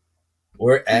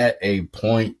 We're at a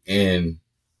point in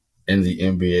the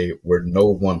NBA where no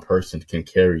one person can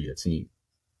carry a team.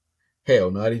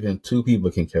 Hell, not even 2 people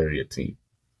can carry a team.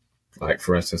 Like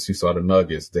for instance, you saw the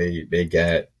Nuggets. They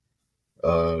got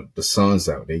the Suns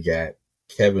out. They got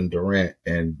Kevin Durant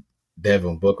and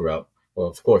Devin Booker out. Well,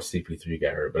 of course CP3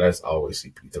 got hurt, but that's always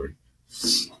CP3.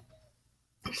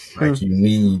 Like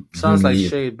Sounds like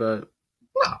shade, but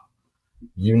no,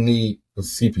 you need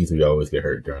CP3 always get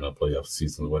hurt during the playoff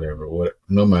season, whatever.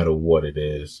 No matter what it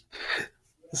is,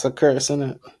 it's a curse, isn't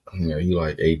it? You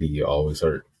like AD, you always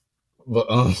hurt. But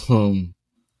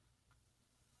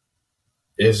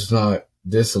it's not.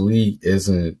 This league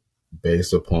isn't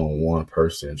based upon one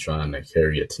person trying to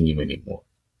carry a team anymore.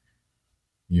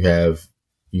 You have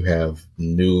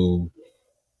new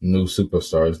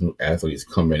superstars, new athletes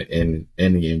coming in the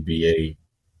NBA,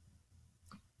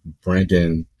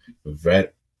 bringing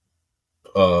vet.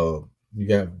 You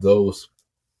got those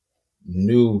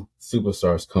new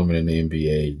superstars coming in the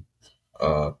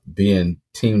NBA, being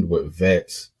teamed with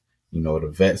vets.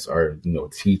 The vets are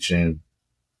teaching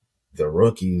the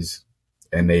rookies,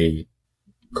 and they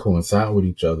coincide with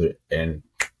each other. And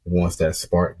once that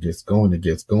spark gets going, it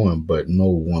gets going. But no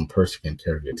one person can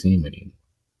carry a team anymore.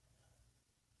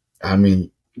 I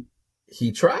mean,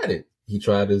 he tried it. He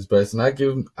tried his best, and I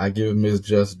give him his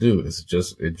just due.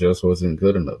 It just wasn't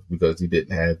good enough because he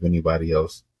didn't have anybody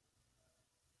else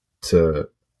with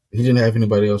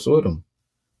him.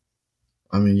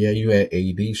 I mean, yeah, you had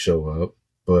AD show up,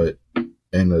 but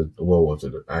what was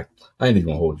it? I ain't even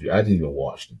gonna hold you. I didn't even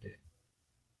watch the game.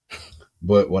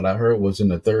 But what I heard was in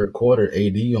the third quarter,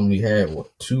 AD only had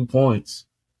 2 points.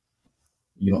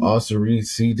 Austin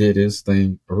Reeves, he did his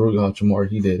thing. Rudy Hachimura,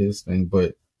 he did his thing.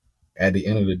 But at the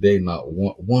end of the day, not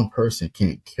one person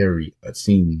can't carry a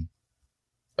team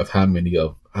of how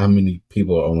many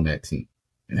people are on that team,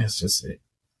 and that's just it.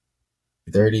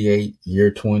 38, year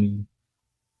 20,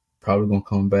 probably gonna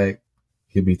come back.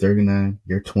 He'll be 39,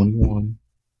 year 21.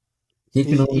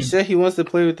 He said he wants to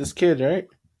play with this kid, right?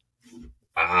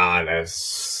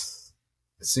 Here's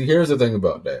the thing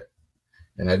about that,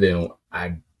 and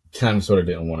I kind of sort of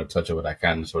didn't want to touch it, but I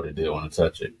kind of sort of did want to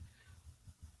touch it.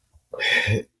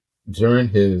 During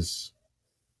his,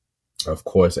 of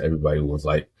course, everybody was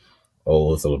like,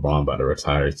 "Oh, is LeBron about to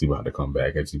retire? Is he about to come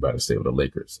back? Is he about to stay with the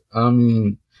Lakers?" I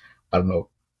mean, I don't know.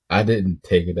 I didn't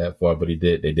take it that far, but he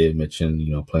did. They did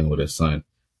mention, playing with his son.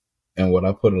 And what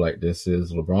I put it like this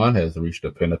is, LeBron has reached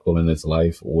a pinnacle in his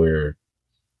life where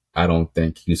I don't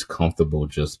think he's comfortable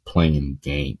just playing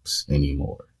games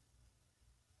anymore.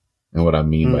 And what I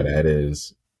mean by that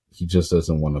is he just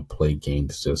doesn't want to play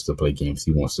games just to play games.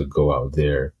 He wants to go out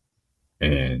there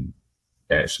and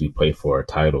actually play for a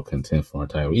title, contend for a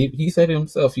title. He said it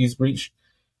himself. He's reached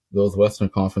those Western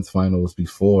Conference finals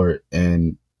before,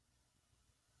 and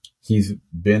he's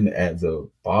been at the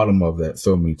bottom of that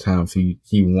so many times. He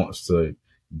wants to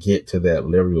get to that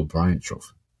Larry O'Brien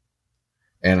trophy.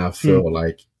 And I feel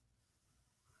like,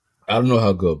 I don't know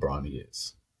how good Bronny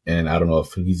is. And I don't know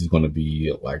if he's going to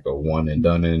be like a one and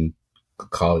done in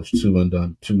college, two and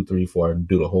done, 2, 3, 4, and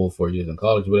do the whole 4 years in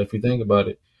college. But if you think about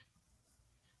it,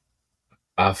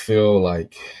 I feel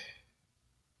like,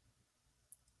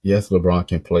 yes, LeBron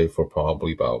can play for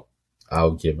probably about,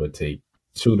 I'll give or take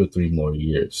 2 to 3 more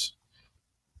years.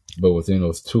 But within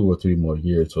those 2 or 3 more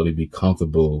years, will he be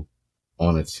comfortable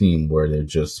on a team where they're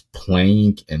just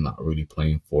playing and not really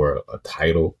playing for a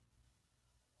title?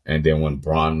 And then when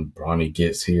Bronny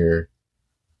gets here,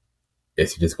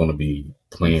 is he just going to be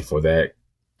playing for that?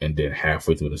 And then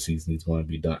halfway through the season, he's going to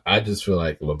be done. I just feel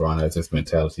like LeBron has this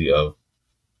mentality of,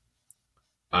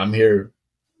 I'm here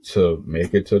to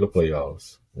make it to the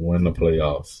playoffs, win the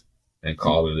playoffs, and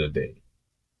call it a day.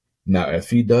 Now, if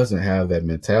he doesn't have that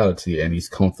mentality and he's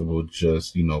comfortable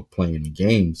just, playing the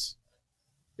games,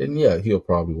 then yeah, he'll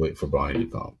probably wait for Bronny to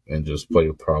come and just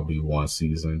play probably one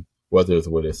season, whether it's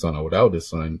with his son or without his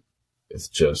son. It's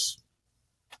just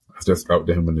up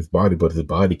to him and his body, but his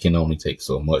body can only take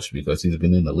so much because he's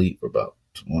been in the league for about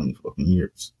 20 fucking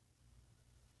years.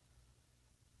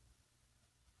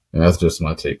 And that's just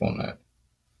my take on that.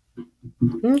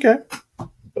 Okay.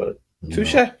 But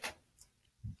Touche.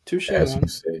 As you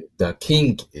say, the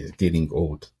king is getting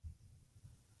old.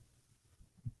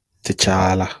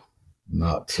 T'Challa.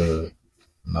 Not to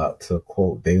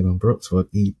quote Dalen Brooks, but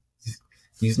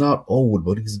he's not old,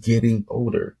 but he's getting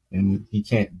older, and he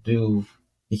can't do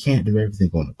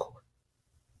everything on the court.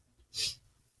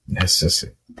 That's just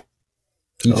it.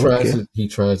 He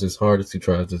tries his hardest, he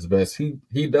tries his best.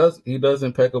 He does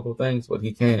impeccable things, but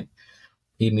he can't.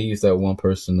 He needs that one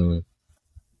person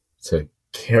to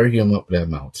carry him up that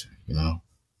mountain,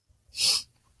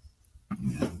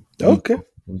 Okay.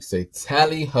 We say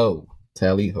tally ho,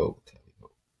 tally ho, tally ho.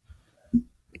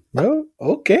 No,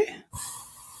 okay.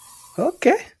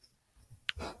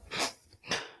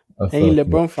 Hey,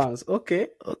 LeBron fans. Okay,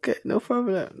 no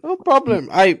problem.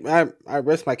 I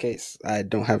rest my case. I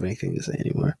don't have anything to say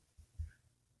anymore.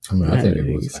 I mean, I think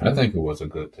it was a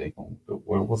good take on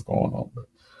what's going on. But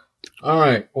all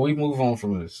right, we move on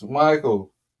from this.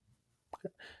 Michael.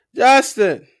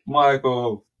 Justin. Why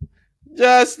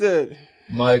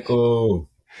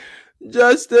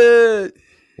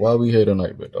are we here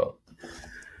tonight, big dog?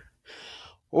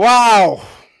 Wow,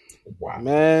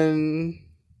 man.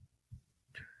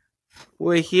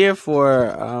 We're here for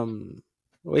a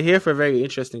very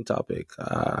interesting topic.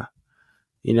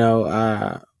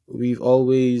 We've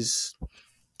always,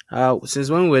 since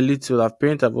when we were little, our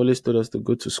parents have always told us to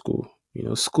go to school.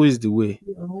 School is the way.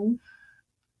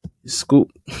 School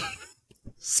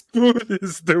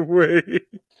is the way.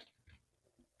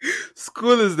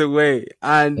 School is the way.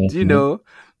 And,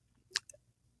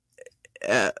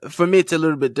 for me, it's a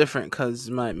little bit different because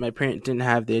my parents didn't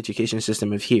have the education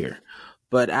system of here.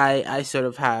 But I sort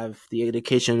of have the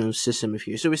educational system of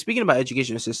here. So we're speaking about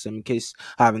educational system in case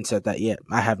I haven't said that yet.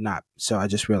 I have not. So I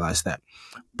just realized that.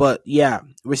 But yeah,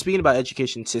 we're speaking about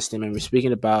education system, and we're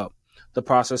speaking about the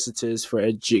process it is for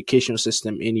educational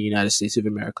system in the United States of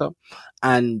America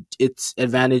and its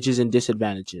advantages and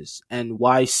disadvantages, and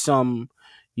why some,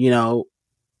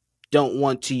 don't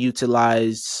want to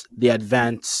utilize the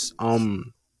advanced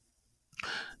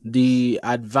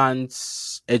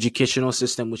educational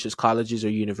system, which is colleges or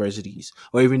universities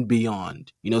or even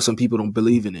beyond. Some people don't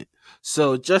believe in it.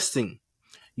 So, Justin,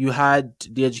 you had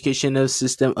the educational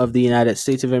system of the United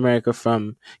States of America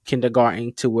from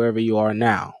kindergarten to wherever you are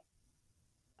now.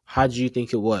 How do you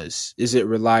think it was? Is it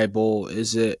reliable?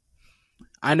 Is it?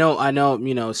 I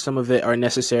know. Some of it are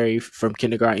necessary from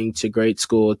kindergarten to grade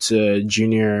school to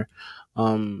junior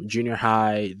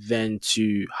high, then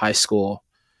to high school.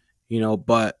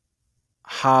 But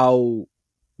how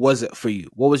was it for you?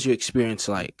 What was your experience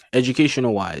like,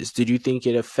 educational wise? Did you think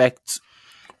it affects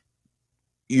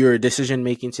your decision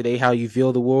making today, how you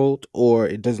view the world, or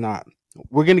it does not?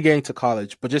 We're gonna get into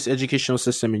college, but just educational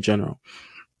system in general.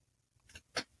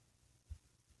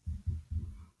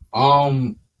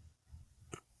 I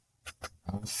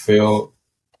feel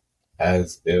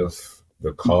as if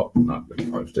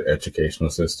the educational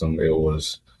system,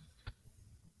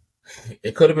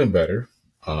 it could have been better.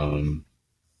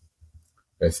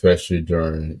 Especially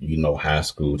during, high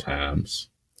school times.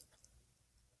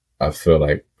 I feel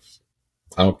like,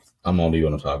 I'm only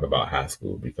going to talk about high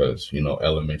school because,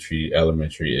 elementary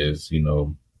is,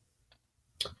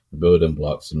 building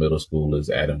blocks. Middle school is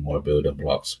adding more building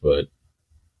blocks, but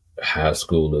high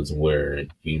school is where,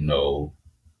 the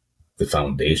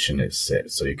foundation is set.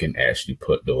 So you can actually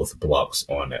put those blocks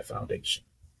on that foundation.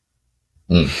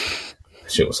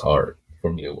 Shit was hard.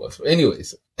 For me, it was. But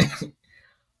anyways,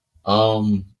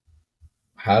 um,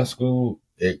 high school,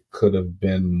 it could have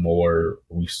been more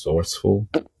resourceful,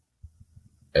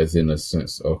 as in a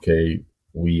sense, okay,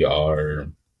 we are,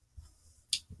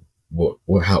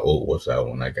 how old was I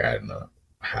when I got in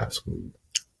high school?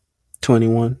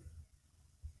 21.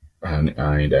 I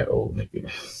ain't that old,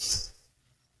 nigga.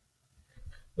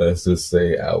 Let's just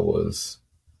say I was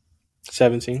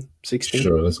 17, 16.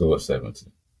 sure. Let's go with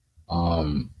 17.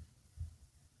 Um,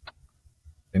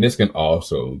 and this can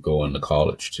also go into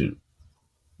college too,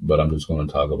 but I'm just going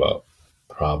to talk about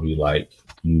probably like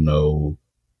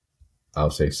I'll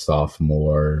say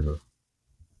sophomore,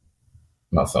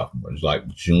 not sophomore, it's like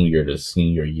junior to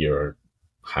senior year of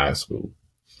high school.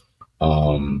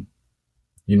 Um,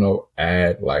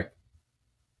 add like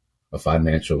a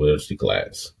financial literacy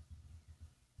class,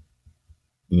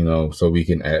 so we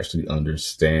can actually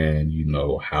understand,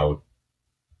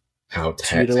 how To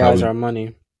tax utilize our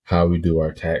money. how we do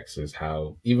our taxes,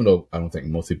 how even though I don't think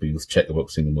most people use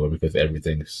checkbooks anymore because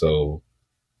everything is so,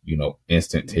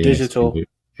 instantaneous Digital.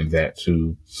 and that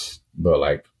too. But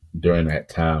like during that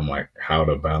time, like how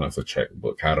to balance a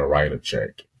checkbook, how to write a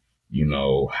check,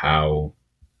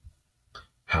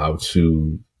 how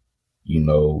to, you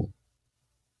know,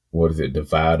 what is it,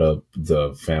 divide up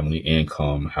the family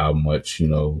income, how much,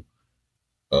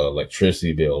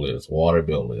 electricity bill is, water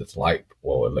bill is,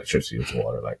 electricity is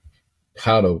water, like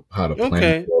how to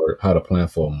plan Okay.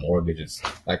 for mortgages,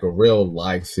 like a real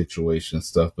life situation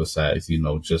stuff besides,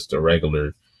 just the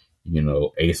regular,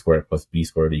 a squared plus b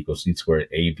squared equals c squared,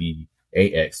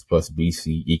 ax plus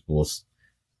bc equals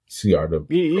c are the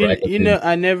brackets,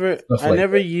 I stuff like that.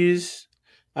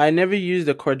 never use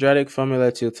the quadratic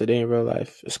formula till today in real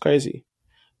life. It's crazy.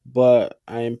 But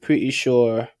I am pretty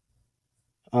sure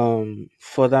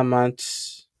further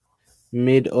months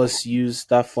made us use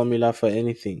that formula for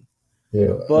anything.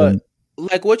 Yeah, and But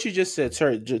like what you just said,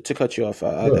 sorry to cut you off.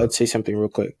 yeah, I'd say something real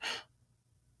quick.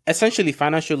 Essentially,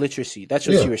 financial literacy. That's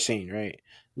what yeah. you were saying, right?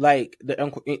 Like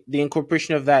the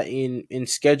incorporation of that in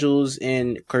schedules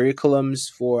and curriculums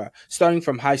for starting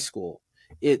from high school.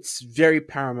 It's very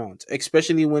paramount,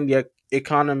 especially when the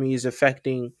economy is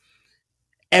affecting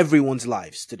everyone's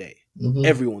lives today. Mm-hmm.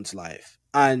 Everyone's life.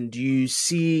 And you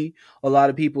see a lot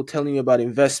of people telling you about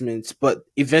investments, but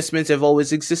investments have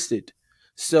always existed.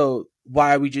 So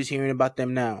why are we just hearing about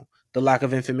them now? The lack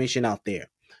of information out there.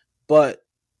 But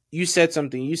you said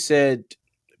something. You said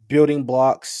building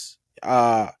blocks.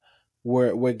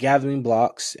 We're gathering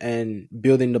blocks and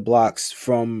building the blocks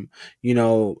from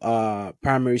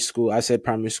primary school. I said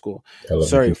primary school.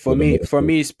 Sorry, Elementary for school to me middle for school.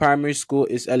 me it's primary school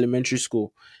is elementary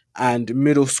school and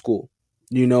middle school.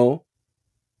 You know,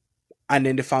 and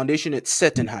then the foundation it's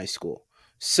set in high school.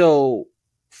 So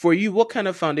for you, what kind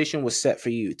of foundation was set for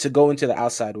you to go into the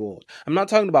outside world? I'm not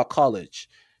talking about college,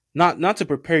 not to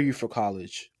prepare you for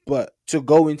college, but to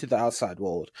go into the outside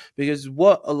world. Because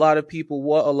what a lot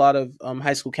of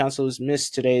high school counselors miss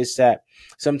today is that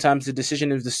sometimes the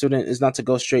decision of the student is not to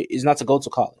go to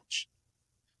college.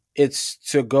 It's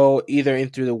to go either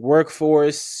into the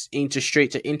workforce, into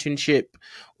straight to internship,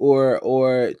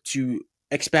 or to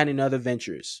expand in other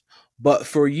ventures. But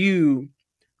for you,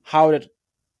 how did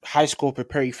high school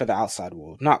prepare you for the outside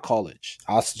world, not college?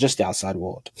 Just the outside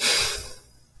world.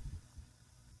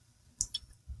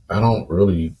 I don't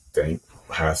really think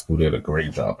high school did a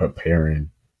great job preparing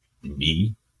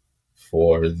me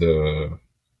for the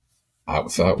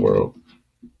outside world.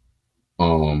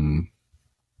 Um,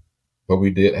 but we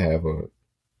did have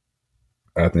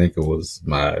I think it was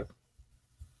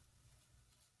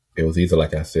either,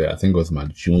 like I said, I think it was my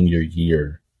junior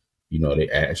year, they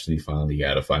actually finally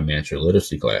got a financial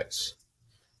literacy class.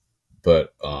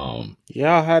 But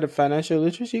Y'all had a financial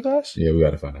literacy class? yeah, we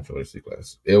got a financial literacy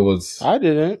class. I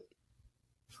didn't,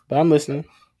 but I'm listening.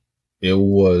 It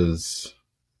was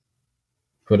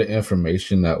for the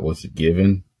information that was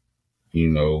given,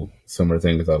 some of the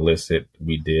things I listed,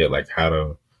 we did like how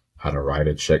to write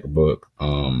a checkbook.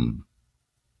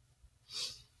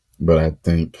 But I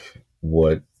think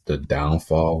what the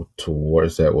downfall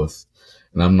towards that was,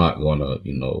 and I'm not gonna,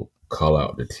 call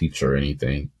out the teacher or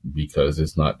anything because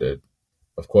it's not that.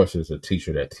 Of course, it's a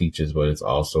teacher that teaches, but it's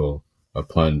also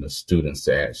upon the students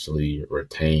to actually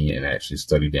retain and actually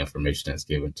study the information that's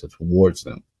given towards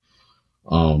them.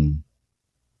 Um,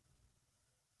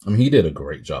 I mean, he did a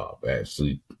great job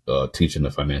actually teaching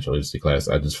the financial literacy class.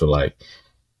 I just feel like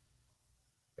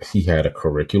he had a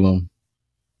curriculum,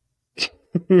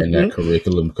 and that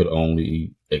curriculum could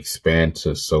only expand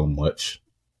to so much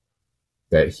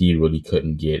that he really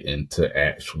couldn't get into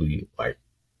actually like,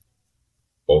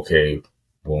 okay,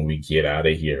 when we get out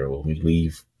of here, when we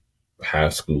leave high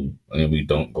school and we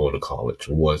don't go to college,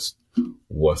 what's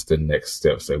the next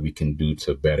steps that we can do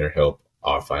to better help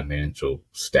our financial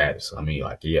status? I mean,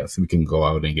 like, yes, we can go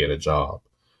out and get a job,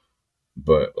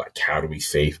 but like, how do we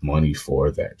save money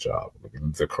for that job? Like,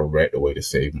 the correct way to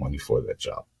save money for that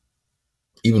job,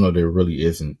 even though there really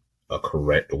isn't a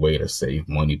correct way to save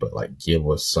money, but like, give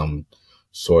us some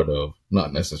sort of,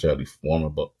 not necessarily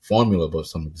formula, but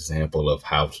some example of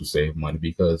how to save money,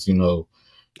 because And the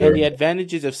during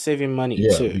advantages of saving money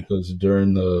yeah, too. because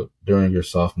during your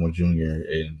sophomore, junior,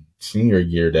 and senior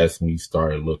year, that's when you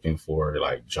started looking for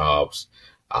like jobs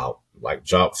out, like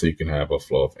jobs so you can have a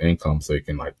flow of income, so you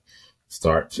can like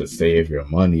start to save your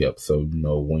money up. So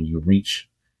when you reach,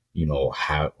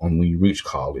 when you reach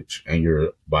college and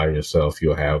you're by yourself,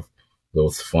 you'll have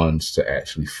those funds to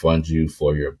actually fund you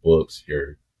for your books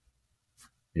if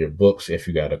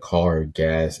you got a car,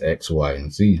 gas, X, Y,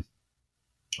 and Z.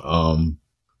 Um,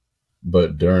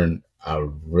 but I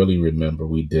really remember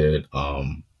we did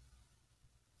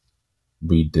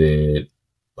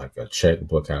like a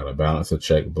checkbook, how to balance a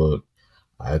checkbook.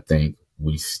 I think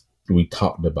we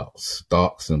talked about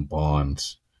stocks and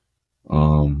bonds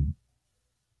um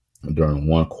during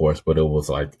one course, but it was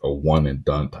like a one and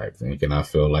done type thing. And I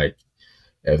feel like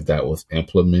if that was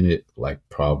implemented, like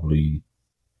probably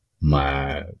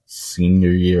my senior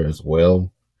year as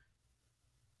well,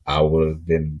 I would have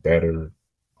been better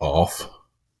off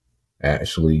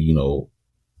actually,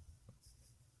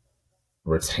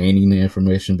 retaining the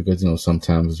information, because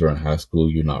sometimes during high school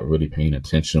you're not really paying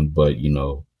attention, but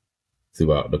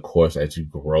throughout the course as you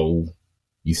grow,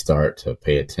 you start to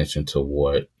pay attention to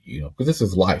what because this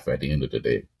is life at the end of the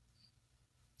day,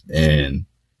 and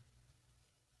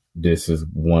this is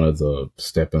one of the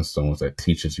stepping stones that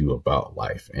teaches you about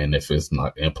life. And if it's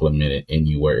not implemented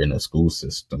anywhere in the school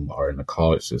system or in the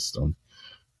college system,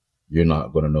 you're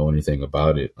not going to know anything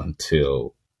about it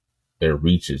until it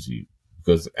reaches you,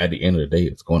 because at the end of the day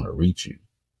it's going to reach you.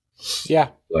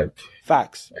 Yeah, Like,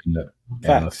 facts, and, and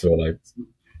I facts. feel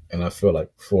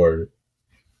like for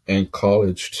in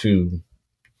college too,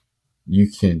 you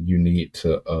need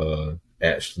to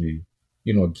actually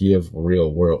give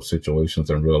real world situations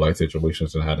and real life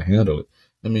situations and how to handle it.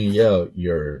 I mean, yeah,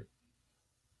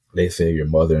 they say your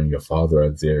mother and your father are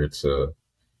there to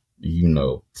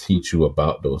teach you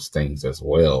about those things as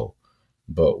well,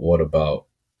 but what about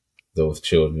those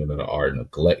children that are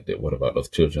neglected? What about those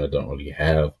children that don't really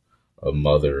have a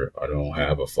mother or don't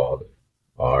have a father,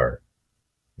 or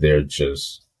they're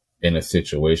just in a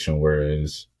situation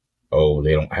whereas, oh,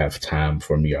 they don't have time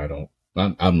for me. I'm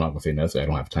not gonna say necessarily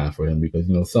I don't have time for them, because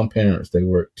some parents, they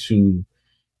work two,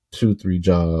 three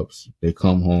jobs. They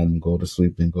come home, go to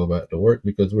sleep, and go back to work,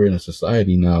 because we're in a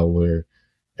society now where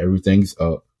everything's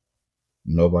up.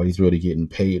 Nobody's really getting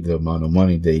paid the amount of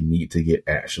money they need to get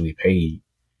actually paid.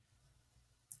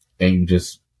 And you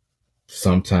just,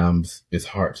 sometimes it's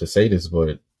hard to say this,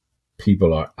 but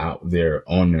people are out there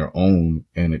on their own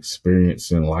and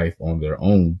experiencing life on their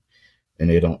own, and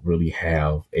they don't really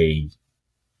have a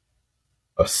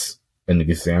an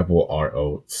example or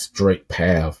a straight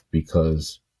path,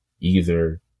 because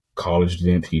either college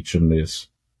didn't teach them this,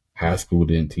 high school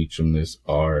didn't teach them this,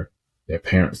 or their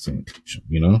parents didn't teach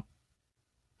them.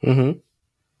 Mm-hmm.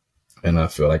 And I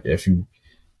feel like you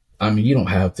don't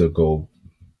have to go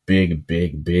big,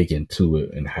 big, big into it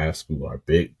in high school, or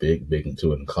big, big, big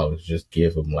into it in college. Just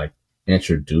give them, like,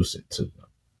 introduce it to them.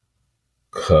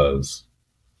 Cause,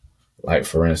 like,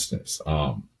 for instance,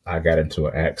 I got into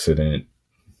an accident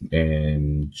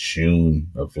in June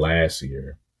of last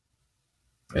year,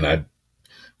 and I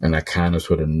kind of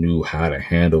sort of knew how to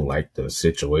handle like the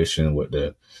situation with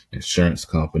the insurance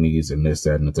companies and this,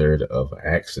 that, and the third of an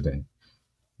accident.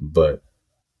 But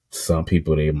some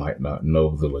people, they might not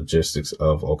know the logistics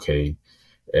of, okay,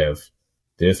 if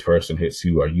this person hits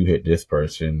you or you hit this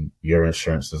person, your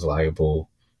insurance is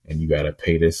liable and you got to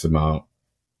pay this amount.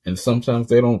 And sometimes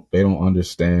they don't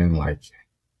understand, like,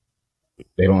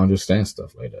 they don't understand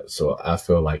stuff like that. So I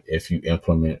feel like if you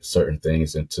implement certain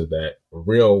things into that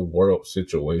real world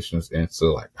situations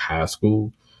into like high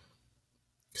school,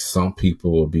 some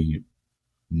people will be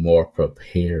more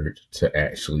prepared to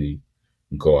actually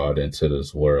go out into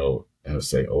this world and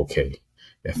say, okay,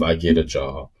 if I get a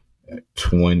job at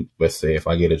 20, let's say if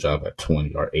I get a job at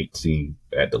 20 or 18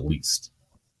 at the least,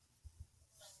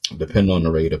 depending on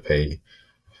the rate of pay,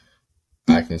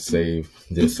 I can save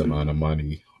this amount of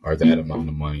money or that amount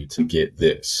of money to get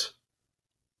this.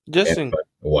 And Justin,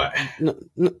 what?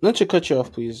 not to cut you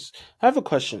off, please. I have a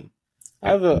question. I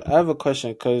have a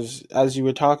question because as you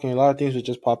were talking, a lot of things were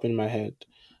just popping in my head.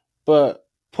 But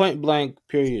point blank,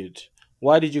 period.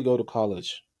 Why did you go to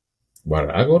college? Why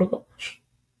did I go to college?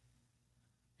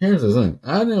 Here's the thing.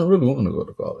 I didn't really want to go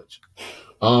to college.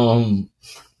 Um,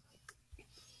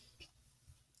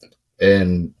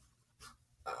 and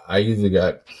I usually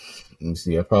got, let me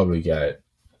see, I probably got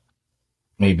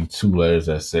maybe 2 letters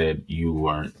that said you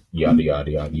weren't yada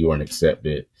yada yada, you weren't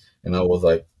accepted. And I was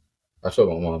like, I told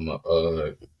my mom,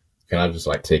 can I just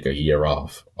like take a year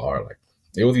off? Or like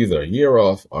it was either a year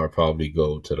off or probably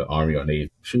go to the Army or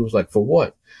Navy. She was like, for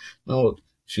what? No,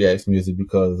 she asked me, is it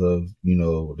because of,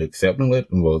 the acceptance letter?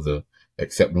 Well, the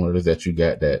acceptance letters that you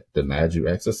got that denied you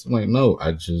access? I'm like, no,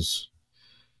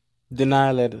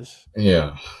 Denial letters.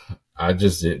 yeah, I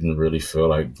just didn't really feel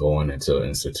like going into an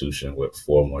institution with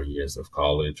 4 more years of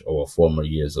college or 4 more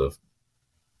years of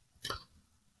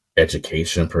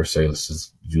education per se. Let's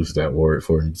just use that word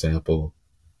for an example.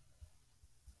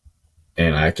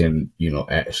 And I can,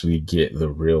 actually get the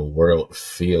real world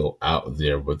feel out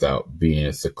there without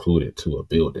being secluded to a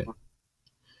building.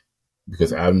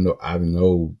 Because I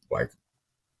know like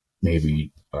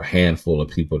maybe a handful of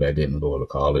people that didn't go to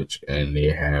college and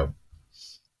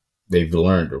they've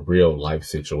learned real life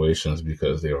situations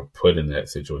because they were put in that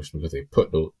situation because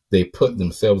they put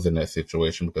themselves in that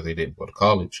situation because they didn't go to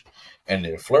college and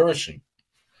they're flourishing.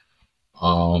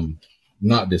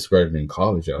 Not discrediting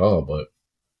college at all, but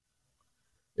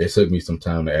it took me some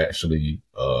time to actually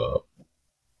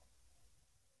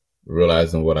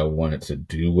realizing what I wanted to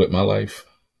do with my life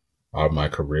or my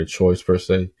career choice per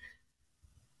se.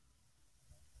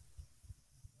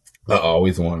 I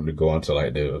always wanted to go into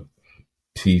like the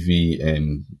TV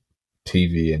and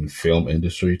TV and film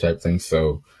industry type thing.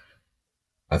 So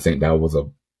I think that was a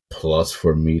plus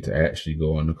for me to actually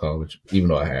go into college, even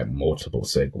though I had multiple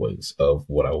segues of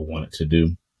what I wanted to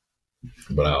do.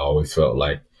 But I always felt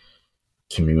like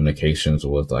communications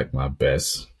was like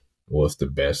was the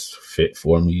best fit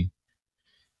for me.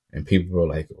 And people were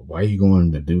like, why are you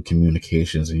going to do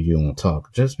communications and you don't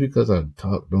talk? Just because I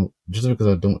don't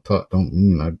talk don't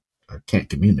mean I can't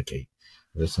communicate.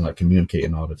 I'm just not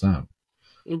communicating all the time.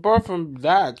 Apart from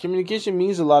that, communication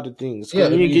means a lot of things. Yeah,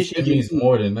 it means Communication it can means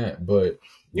more than that, but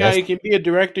yeah, that's you can be a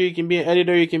director, you can be an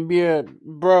editor, you can be a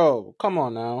bro. Come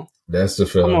on now. that's the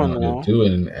field Come I on wanted now. to do.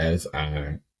 And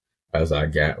as I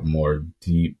got more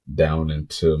deep down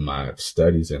into my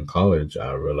studies in college,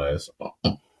 I realized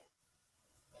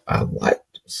I like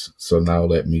this. So now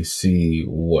let me see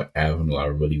what avenue I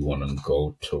really want to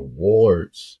go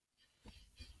towards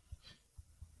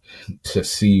to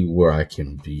see where I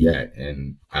can be at.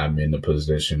 And I am in a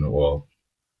position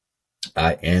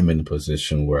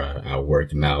where I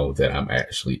work now that I'm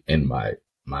actually in my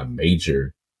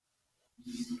major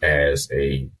as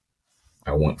I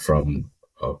went from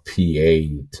a PA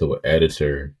to an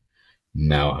editor.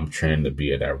 Now I'm trying to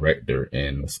be a director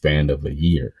in the span of a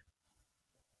year.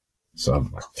 So I'm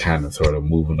like kind of sort of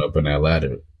moving up in that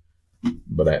ladder.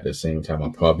 But at the same time,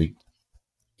 I'm probably I'm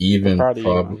even proud of you,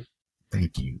 probably man.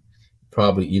 thank you.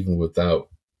 Probably even without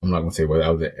I'm not gonna say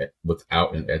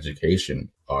without an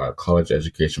education or a college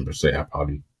education per se, I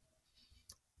probably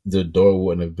the door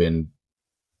wouldn't have been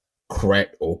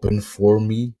cracked open for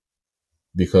me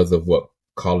because of what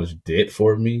college did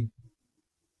for me.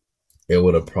 It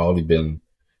would have probably been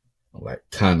like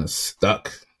kind of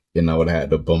stuck, and I would have had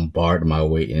to bombard my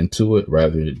way into it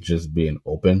rather than just being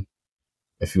open.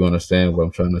 If you understand what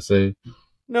I'm trying to say.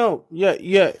 No, yeah,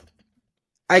 yeah.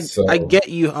 I So get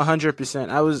you 100%.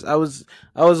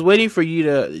 I was waiting for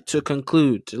you to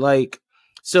conclude. Like,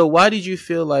 so why did you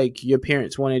feel like your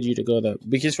parents wanted you to go there?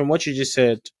 Because from what you just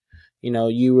said,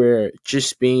 you were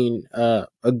just being an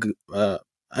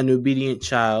obedient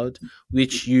child,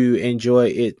 which you enjoy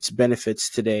its benefits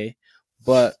today.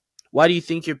 But why do you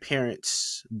think your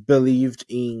parents believed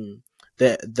in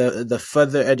the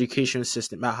further education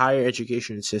system, a higher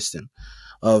education system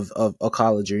of a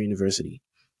college or university?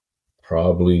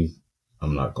 probably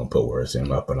I'm not gonna put words in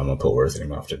my mouth, but I'm gonna put words in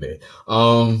my mouth today.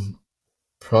 Um,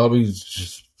 Probably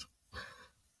just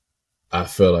I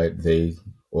feel like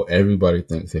everybody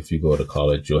thinks if you go to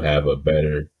college you will have a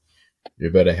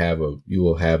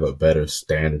better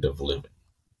standard of living.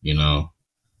 You know,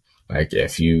 like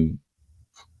if you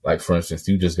like for instance,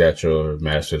 you just got your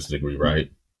master's degree, right?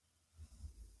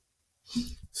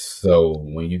 So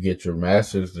when you get your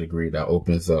master's degree, that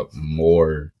opens up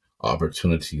more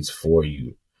opportunities for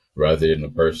you. rather than a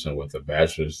person with a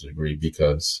bachelor's degree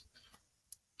because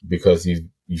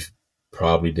you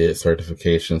probably did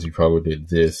certifications, you probably did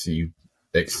this, you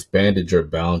expanded your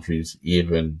boundaries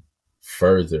even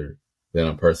further than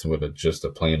a person with just a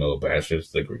plain old bachelor's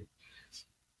degree.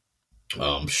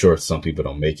 Sure, some people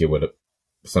don't make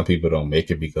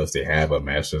it because they have a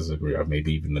master's degree or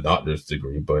maybe even a doctor's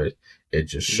degree, but it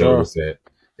just Bro,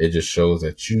 shows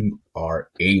that you are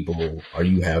able or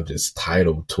you have this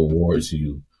title towards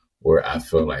you where I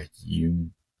feel like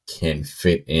you can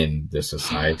fit in the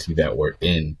society that we're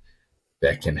in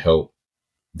that can help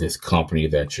this company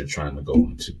that you're trying to go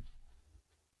into.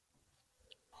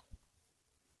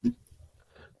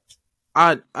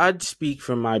 I'd speak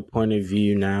from my point of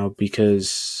view now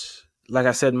because, like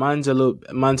I said, mine's a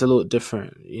little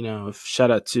different. You know,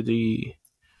 shout out to the.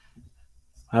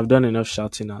 I've done enough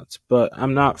shouting outs, but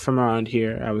I'm not from around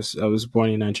here. I was born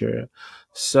in Nigeria,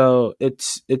 so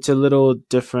it's a little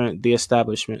different. The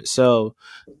establishment. So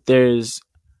there's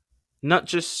not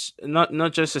just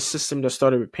a system that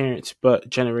started with parents, but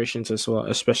generations as well,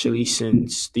 especially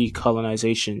since the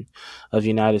colonization of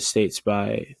United States,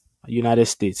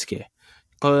 okay?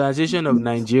 Colonization of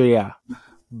Nigeria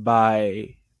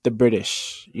by the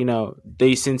British. You know,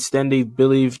 they since then they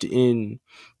believed in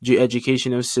the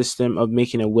educational system of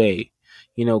making a way.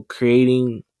 You know,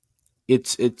 creating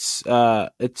it's a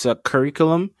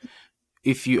curriculum.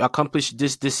 If you accomplish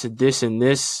this, and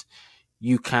this,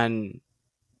 you can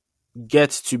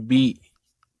get to be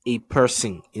a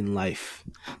person in life.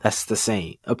 That's the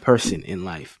saying, a person in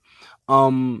life.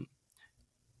 Um,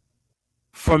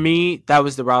 for me, that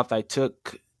was the route I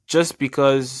took, just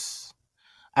because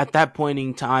at that point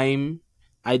in time,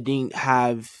 I didn't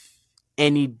have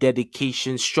any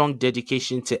dedication, strong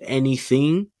dedication to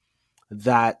anything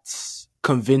that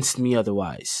convinced me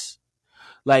otherwise.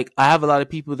 Like, I have a lot of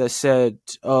people that said,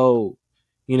 oh,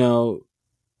 you know,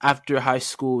 after high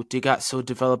school, they got so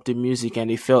developed in music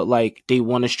and they felt like they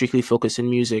want to strictly focus in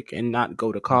music and not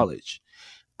go to college.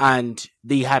 And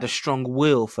they had a strong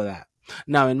will for that.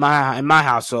 Now, in my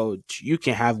household, you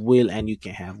can have will and you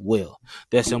can have will.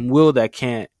 There's some will that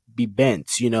can't be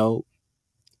bent, you know,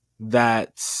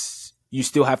 that you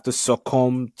still have to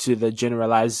succumb to the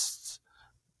generalized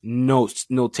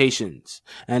notations.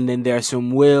 And then there's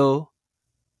some will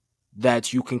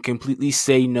that you can completely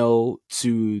say no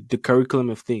to the curriculum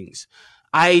of things.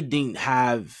 I didn't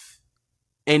have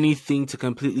anything to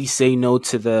completely say no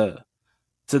to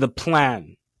the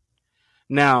plan.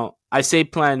 Now, I say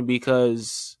plan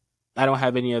because I don't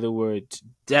have any other word.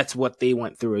 That's what they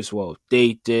went through as well.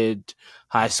 They did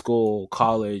high school,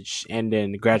 college, and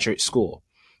then graduate school.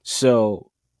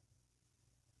 So,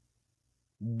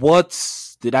 what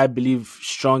did I believe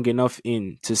strong enough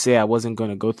in to say I wasn't going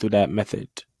to go through that method?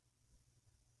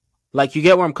 Like, you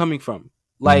get where I'm coming from.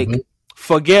 Mm-hmm. Like,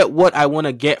 forget what I want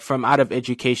to get from out of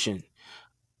education.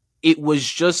 It was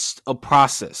just a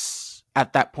process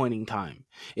at that point in time.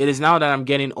 It is now that I'm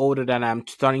getting older that I'm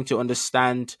starting to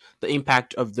understand the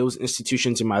impact of those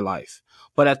institutions in my life.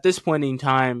 But at this point in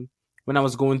time, when I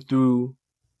was going through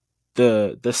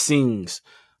the things,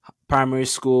 primary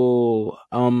school,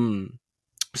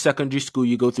 secondary school,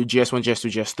 you go through GS1,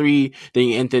 GS2, GS3, then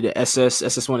you enter the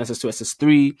SS1, SS2,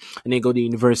 SS3, and then go to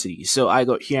university. So I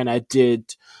got here and I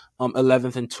did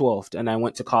 11th and 12th, and I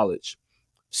went to college.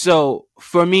 So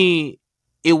for me,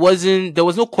 there was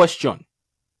no question.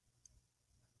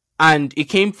 And it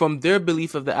came from their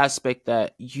belief of the aspect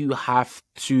that you have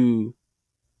to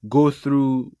go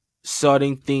through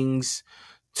certain things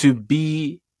to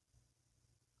be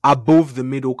above the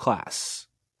middle class.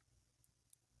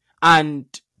 And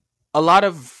a lot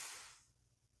of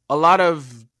a lot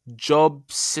of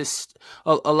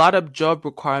a lot of job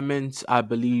requirements, I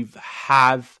believe,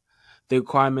 have the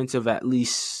requirements of at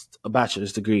least a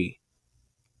bachelor's degree.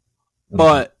 Mm-hmm.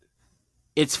 But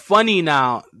it's funny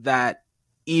now that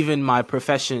even my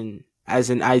profession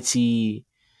as an IT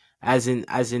as an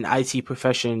IT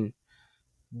profession,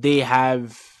 they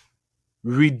have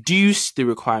reduced the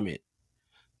requirement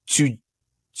to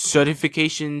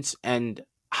certifications and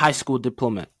high school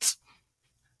diplomas.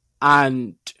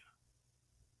 And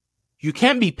you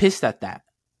can't be pissed at that,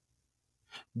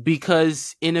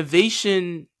 because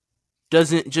innovation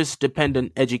doesn't just depend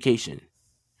on education.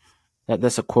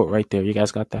 That's a quote right there. You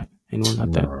guys got that? Anyone got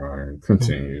All that? right,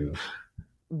 continue.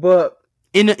 But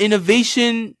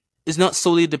innovation is not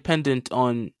solely dependent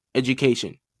on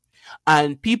education.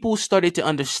 And people started to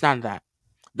understand that.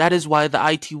 That is why the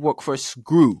IT workforce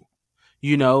grew.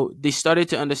 You know, they started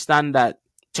to understand that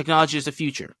technology is the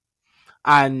future.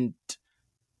 And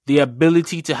the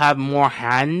ability to have more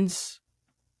hands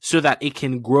so that it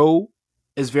can grow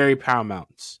is very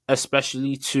paramount,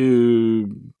 especially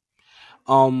to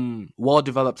well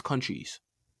developed countries.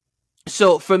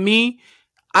 So for me,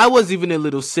 I was even a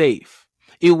little safe.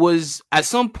 It was at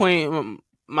some point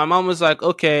my mom was like,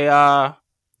 "Okay,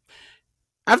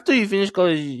 after you finish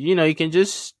college, you can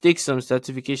just take some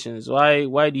certifications.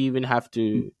 Why do you even have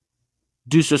to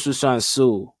do so and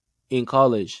so in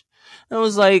college?" And I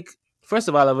was like, first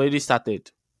of all, I've already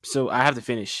started, so I have to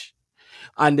finish.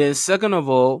 And then second of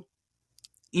all,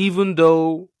 even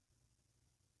though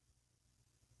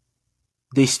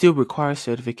they still require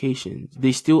certifications,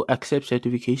 they still accept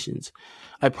certifications.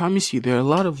 I promise you, there are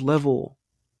a lot of level.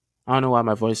 I don't know why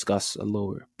my voice got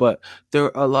lower, but there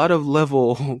are a lot of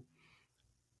level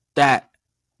that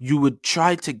you would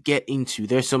try to get into.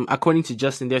 There's some, according to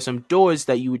Justin, there's some doors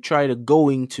that you would try to go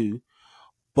into,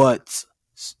 but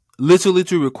little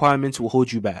requirements will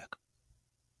hold you back.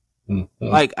 Mm-hmm.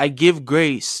 Like, I give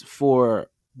grace for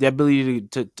the ability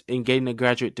to in getting a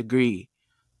graduate degree,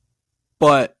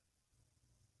 but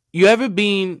you ever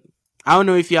been? I don't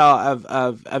know if y'all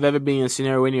have ever been in a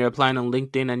scenario when you're applying on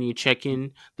LinkedIn and you check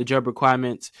in the job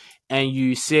requirements and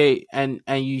you say and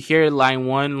you hear line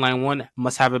one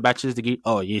must have a bachelor's degree.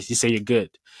 Oh yes, you say you're good,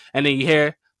 and then you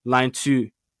hear line 2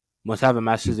 must have a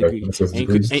master's degree,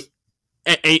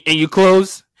 and you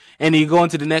close and then you go on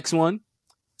to the next one.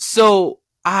 So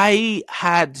I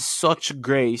had such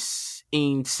grace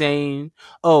in saying,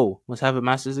 "Oh, must have a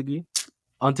master's degree."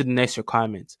 On to the next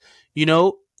requirements.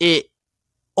 It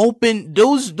open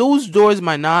those doors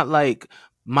might not a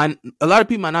lot of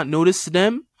people might not notice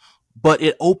them, but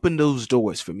it opened those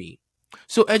doors for me.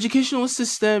 So educational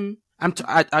system,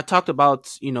 I talked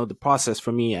about the process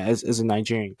for me as a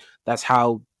Nigerian. That's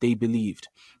how they believed.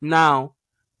 Now,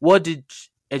 what did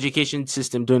education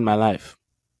system do in my life?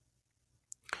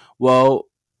 Well,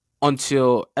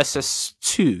 until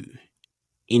SS2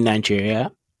 in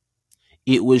Nigeria,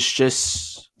 it was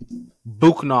just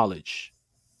book knowledge.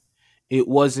 It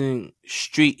wasn't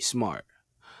street smart.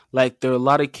 Like, there are a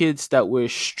lot of kids that were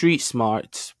street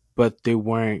smart, but they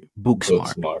weren't book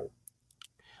smart.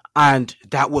 And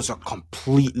that was a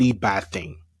completely bad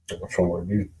thing. Which one were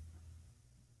you?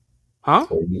 Huh?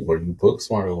 Were you book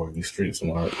smart or were you street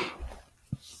smart?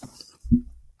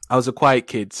 I was a quiet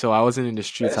kid, so I wasn't in the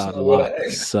streets out a lot.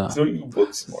 So you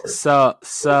book smart. So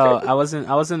I was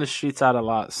in the streets out a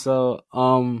lot. So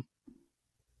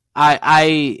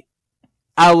I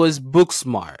was book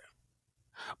smart,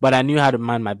 but I knew how to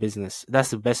mind my business.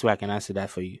 That's the best way I can answer that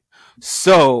for you.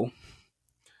 So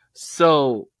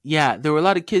yeah, there were a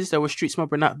lot of kids that were street smart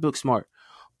but not book smart.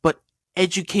 But the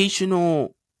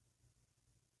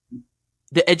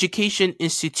education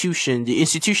institution, the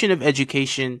institution of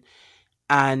education,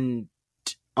 and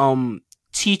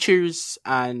teachers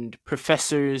and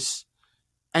professors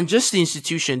and just the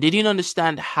institution, they didn't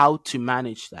understand how to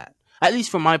manage that. At least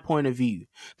from my point of view,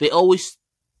 they always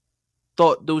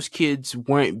thought those kids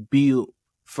weren't built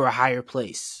for a higher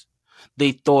place.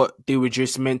 They thought they were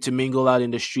just meant to mingle out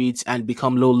in the streets and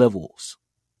become low levels.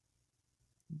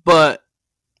 But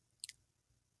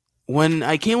when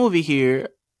I came over here,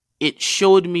 it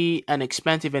showed me an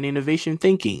expansive and innovation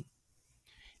thinking.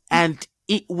 And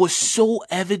it was so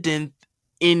evident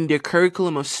in their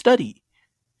curriculum of study.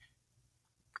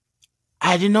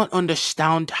 I did not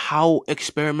understand how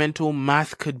experimental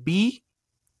math could be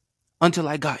until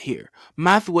I got here.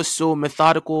 Math was so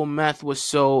methodical. Math was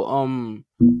so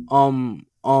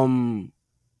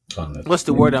what's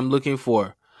the word I'm looking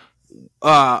for?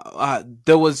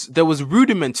 There was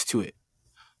rudiments to it.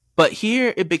 But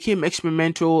here it became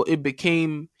experimental, it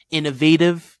became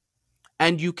innovative,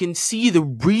 and you can see the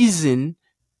reason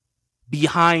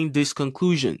behind these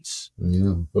conclusions.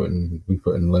 Yeah, we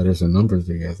putting letters and numbers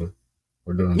together.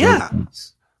 We're doing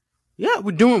things. Yeah,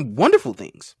 we're doing wonderful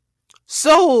things.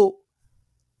 So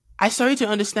I started to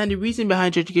understand the reason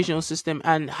behind the educational system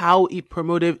and how it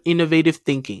promoted innovative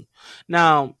thinking.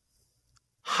 Now,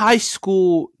 high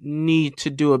school need to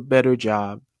do a better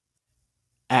job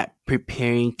at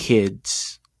preparing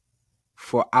kids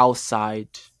for outside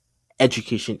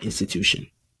education institution.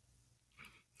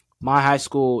 My high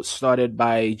school started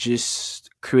by just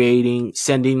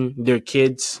sending their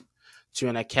kids to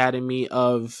an academy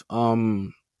of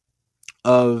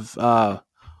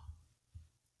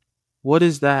what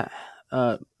is that?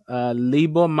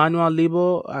 Manual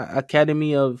labor,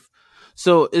 academy of,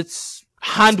 so it's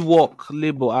handwork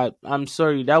labor. I'm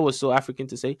sorry, that was so African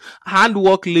to say.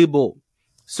 Handwork labor.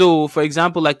 So, for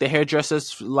example, like the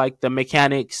hairdressers, like the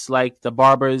mechanics, like the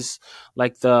barbers,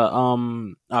 like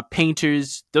the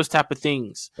painters, those type of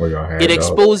things. Oh, y'all had it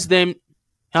exposed them,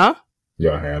 huh?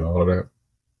 Y'all had all that.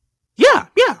 Yeah.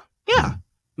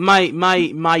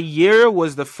 My year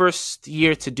was the first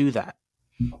year to do that.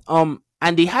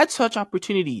 And they had such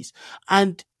opportunities,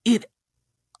 and it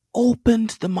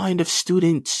opened the mind of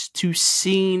students to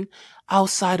seeing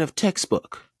outside of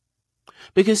textbook.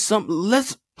 Because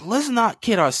let's not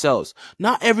kid ourselves.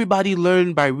 Not everybody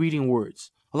learned by reading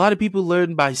words. A lot of people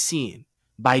learn by seeing,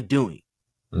 by doing.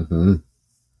 Mm-hmm.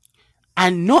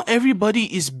 And not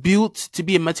everybody is built to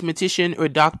be a mathematician or a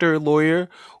doctor, or lawyer,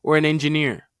 or an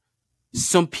engineer.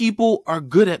 Some people are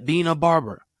good at being a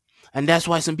barber. And that's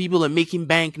why some people are making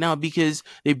bank now, because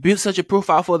they built such a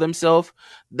profile for themselves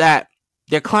that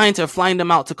their clients are flying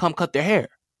them out to come cut their hair.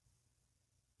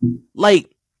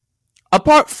 Like,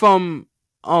 apart from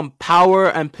power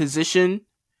and position,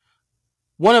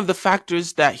 one of the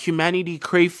factors that humanity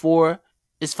crave for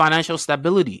is financial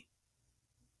stability.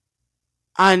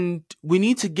 And we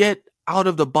need to get out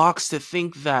of the box to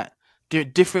think that there are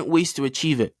different ways to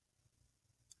achieve it.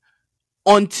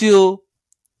 Until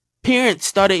parents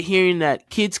started hearing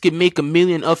that kids could make $1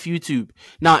 million off YouTube.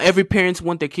 Now every parents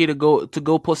want their kid to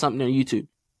go post something on YouTube.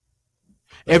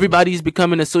 Everybody's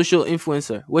becoming a social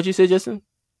influencer. What'd you say, Justin?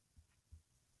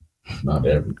 Not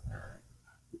every.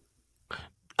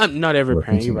 Not every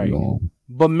parent, you're right.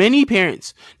 But many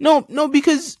parents. No,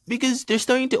 because they're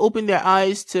starting to open their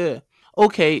eyes to,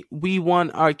 okay, we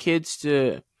want our kids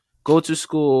to go to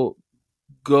school,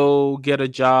 go get a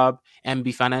job, and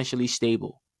be financially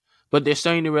stable. But they're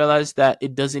starting to realize that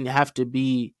it doesn't have to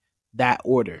be that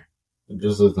order. It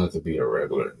just doesn't have to be a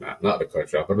regular, not to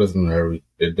cut you off.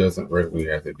 It doesn't really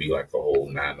have to be like a whole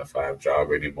 9 to 5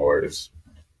 job anymore. It's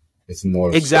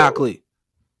more exactly. So,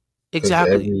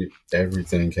 exactly.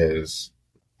 Everything has.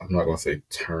 I'm not gonna say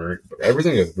turned, but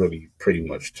everything has really pretty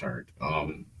much turned.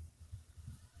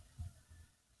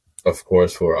 Of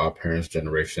course, for our parents'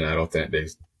 generation, I don't think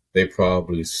they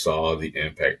probably saw the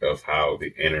impact of how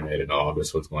the internet and all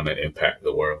this was going to impact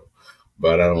the world,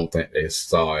 but I don't think they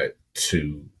saw it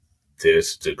to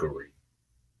this degree.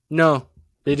 No,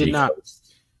 they did not.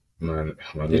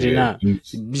 They did not,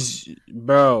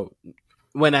 bro.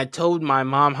 When I told my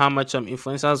mom how much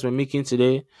influencers were making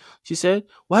today, she said,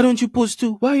 "Why don't you post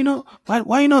too? Why you not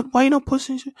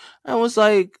posting?" I was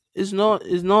like, "It's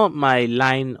not my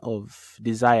line of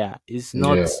desire. It's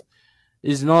not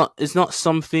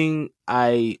something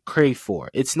I crave for.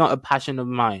 It's not a passion of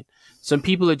mine. Some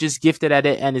people are just gifted at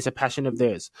it, and it's a passion of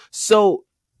theirs." So,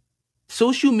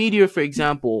 social media, for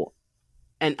example,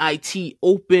 and IT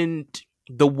opened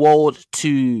the world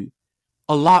to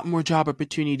a lot more job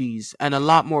opportunities and a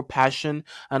lot more passion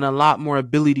and a lot more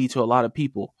ability to a lot of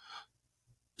people.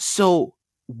 So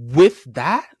with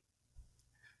that,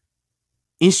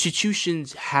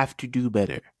 institutions have to do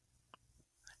better.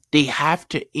 They have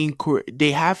to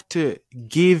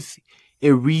give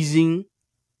a reason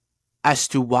as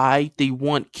to why they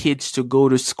want kids to go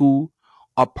to school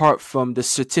apart from the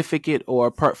certificate or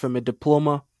apart from a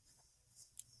diploma.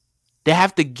 They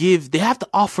have to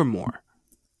offer more.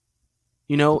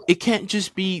 It can't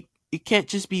just be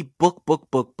book.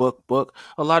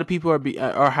 A lot of people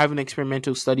are having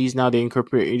experimental studies now. They're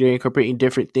incorporating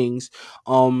different things.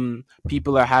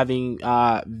 People are having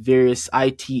various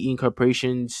IT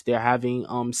incorporations. They're having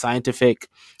scientific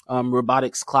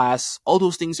robotics class. All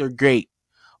those things are great,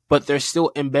 but they're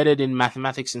still embedded in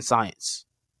mathematics and science.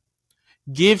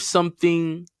 Give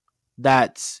something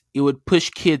that it would push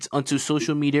kids onto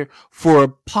social media for a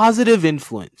positive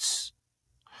influence.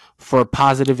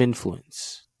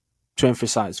 To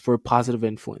emphasize, for a positive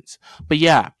influence. But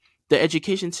yeah, the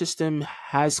education system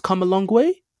has come a long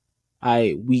way.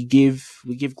 We give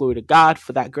glory to God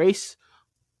for that grace,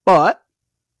 but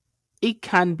it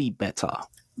can be better.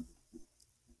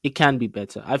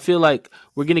 I feel like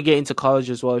we're gonna get into college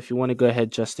as well. If you want to go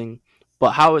ahead, Justin.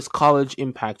 But how does college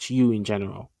impact you in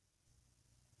general?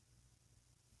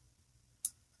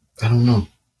 I don't know.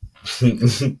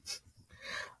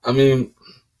 I mean,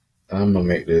 I'm gonna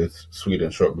make this sweet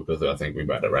and short because I think we're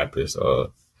about to wrap this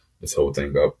whole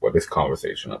thing up, or this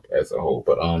conversation up as a whole.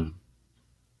 But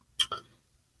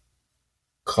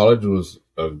college was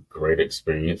a great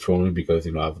experience for me because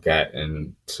I've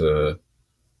gotten to.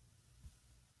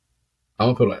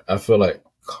 I feel like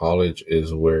college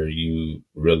is where you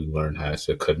really learn how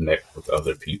to connect with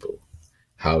other people,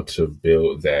 how to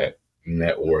build that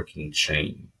networking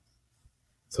chain,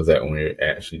 so that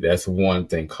that's one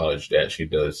thing college actually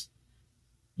does.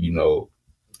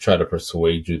 Try to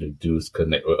persuade you to do is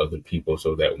connect with other people,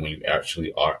 so that when you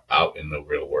actually are out in the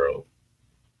real world,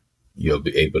 you'll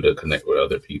be able to connect with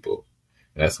other people.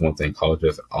 And that's one thing college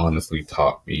has honestly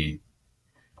taught me,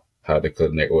 how to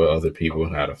connect with other people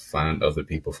and how to find other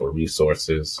people for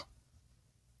resources.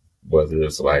 Whether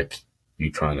it's like,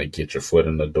 you trying to get your foot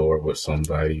in the door with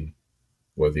somebody,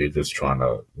 whether you're just trying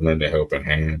to lend a helping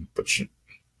hand. But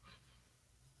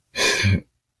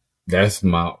that's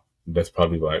my that's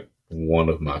probably like one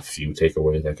of my few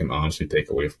takeaways I can honestly take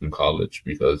away from college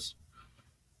because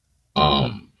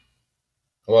um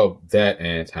well that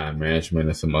and time management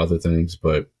and some other things,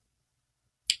 but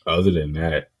other than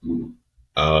that,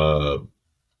 uh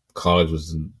college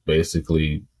was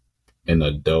basically an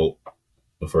adult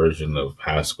version of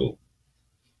high school.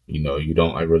 You know, you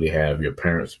don't really have your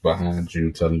parents behind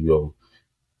you telling you, oh,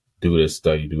 do this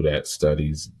study, do that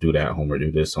studies, do that homework,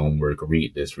 do this homework,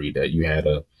 read this, read that. You had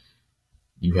a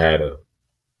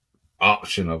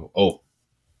option of, oh,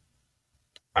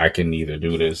 I can either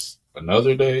do this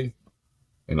another day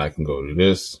and I can go do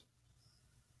this.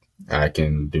 I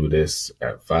can do this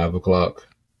at 5 o'clock,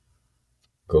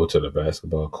 go to the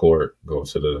basketball court, go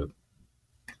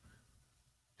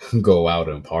out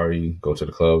and party, go to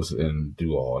the clubs and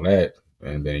do all that.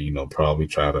 And then, probably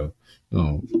try to,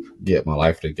 get my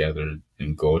life together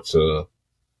and go to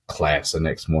class the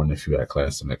next morning if you had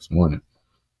class the next morning.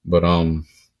 But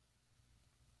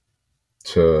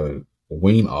to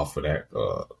wean off of that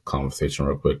conversation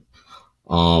real quick,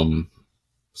 um,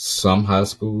 some high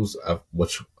schools,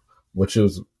 which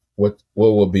is what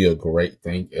would be a great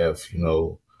thing if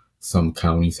some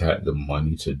counties had the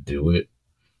money to do it,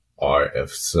 or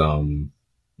if some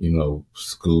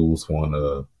schools want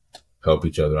to help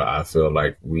each other. I feel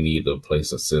like we need to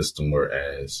place a system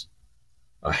whereas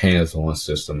a hands-on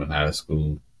system in high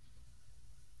school,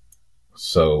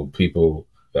 so people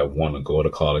that want to go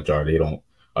to college or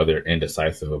they're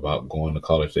indecisive about going to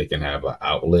college, they can have an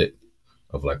outlet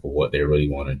of like what they really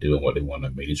want to do and what they want to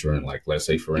major in. Like, let's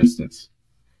say for instance,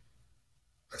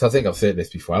 because I think I've said this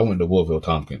before, I went to Woodville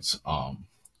Tompkins.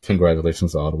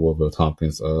 Congratulations to all the Woodville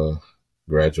Tompkins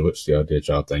graduates. Y'all did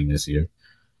y'all thing this year.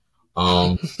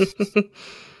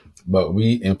 But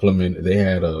we implemented.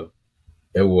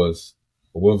 It was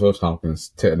Woodville Tompkins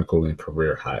Technical and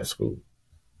Career High School.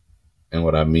 And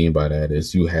what I mean by that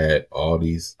is you had all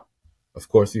these, of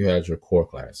course, you had your core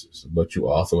classes, but you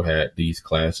also had these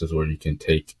classes where you can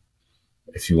take,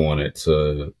 if you wanted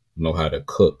to know how to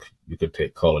cook, you could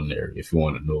take culinary. If you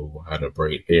want to know how to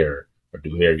braid hair or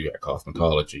do hair, you had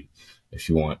cosmetology. If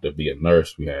you want to be a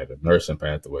nurse, we had a nursing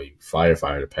pathway,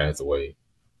 firefighter pathway,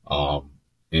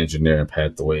 engineering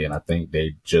pathway, and I think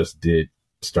they just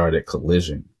started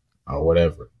collision or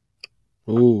whatever.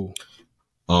 Ooh.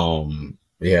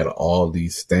 They had all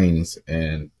these things,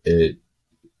 and it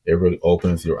really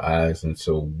opens your eyes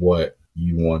into what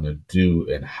you want to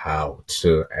do and how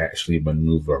to actually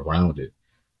maneuver around it.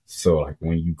 So like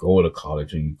when you go to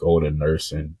college and you go to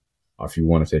nursing, or if you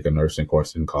want to take a nursing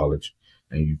course in college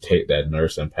and you take that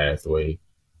nursing pathway,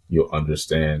 you'll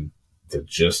understand the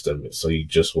gist of it. So you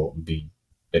just won't be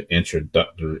an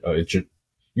introductory,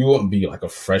 you won't be like a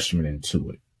freshman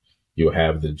into it. You'll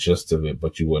have the gist of it,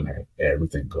 but you wouldn't have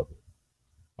everything covered.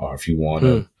 Or if you want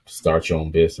to start your own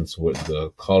business with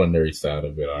the culinary side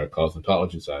of it or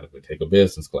cosmetology side of it, take a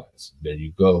business class. There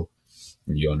you go.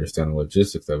 And you understand the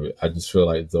logistics of it. I just feel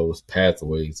like those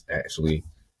pathways actually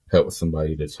help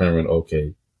somebody determine,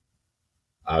 okay,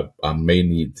 I may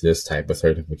need this type of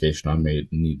certification. I may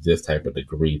need this type of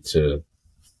degree to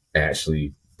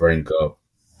actually bring up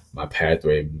my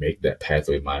pathway, make that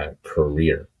pathway my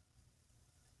career.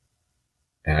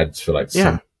 And I just feel like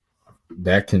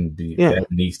that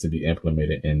needs to be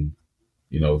implemented in,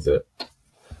 the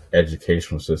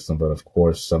educational system. But of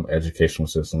course, some educational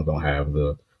systems don't have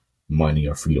the money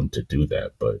or freedom to do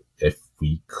that. But if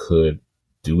we could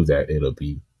do that, it'll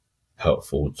be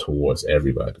helpful towards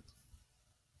everybody.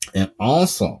 And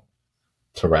also,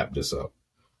 to wrap this up,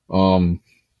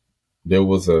 there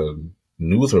was a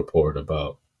news report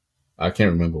about, I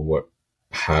can't remember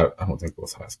I don't think it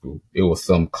was high school. It was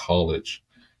some college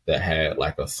that had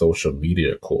like a social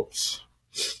media course,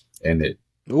 and it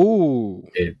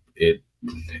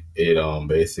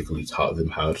basically taught them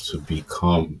how to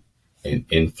become an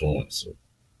influencer,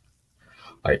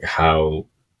 like how,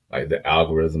 like the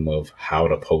algorithm of how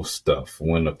to post stuff,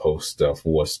 when to post stuff,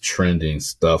 what's trending,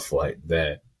 stuff like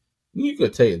that. You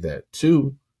could take that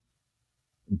too,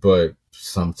 but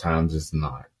sometimes it's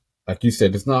not. Like you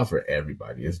said, it's not for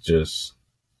everybody. It's just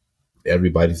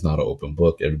everybody's not an open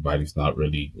book. Everybody's not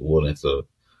really willing to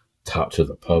talk to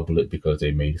the public because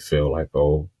they may feel like,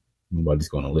 oh, nobody's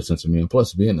going to listen to me. And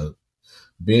plus, being an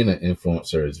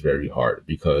influencer is very hard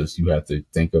because you have to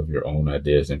think of your own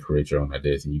ideas and create your own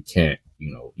ideas, and you can't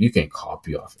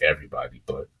copy off everybody.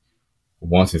 But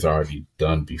once it's already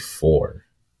done before,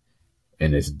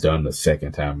 and it's done the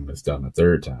second time, and it's done the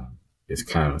third time, it's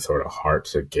kind of sort of hard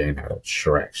to gain that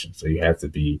attraction. So you have to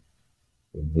be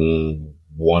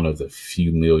one of the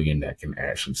few million that can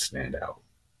actually stand out.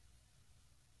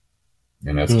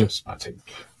 And that's just my take.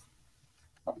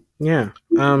 Yeah.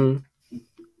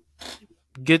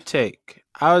 Good take.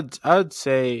 I would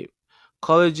say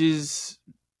colleges,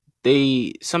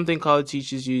 they something college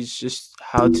teaches you is just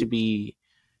how to be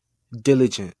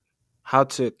diligent, how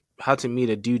to meet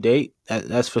a due date.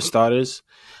 That's for starters.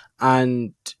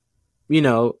 And you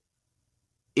know,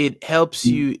 it helps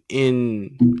you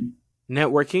in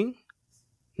networking.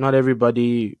 Not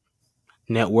everybody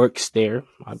networks there.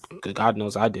 God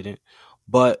knows I didn't.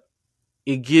 But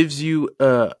it gives you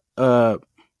a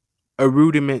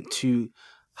rudiment to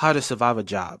how to survive a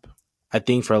job, I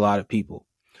think, for a lot of people.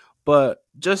 But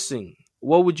Justin,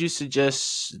 what would you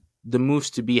suggest the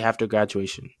moves to be after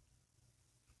graduation?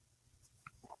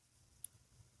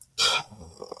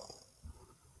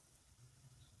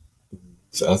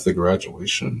 So after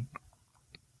graduation,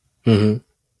 Mm-hmm.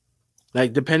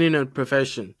 Like, depending on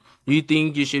profession, do you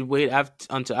think you should wait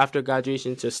until after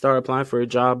graduation to start applying for a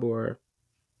job, or?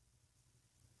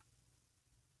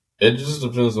 it just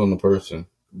depends on the person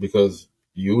because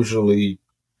usually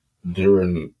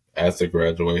during after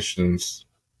graduation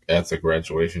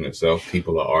itself,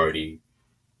 people are already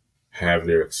have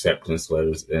their acceptance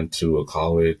letters into a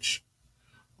college,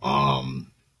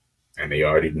 um, and they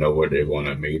already know what they want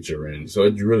to major in. So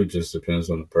it really just depends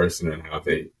on the person and how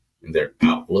they and their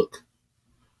outlook.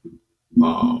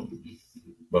 Um,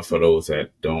 but for those that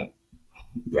don't,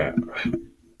 that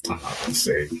I'm not gonna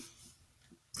say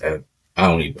that I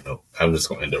don't even know. I'm just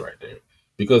gonna end it right there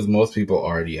because most people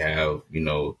already have,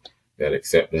 that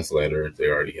acceptance letter. They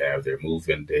already have their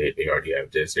move-in date. They already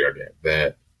have this. They already have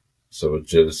that. So it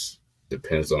just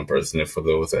depends on the person. And for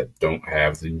those that don't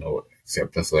have the,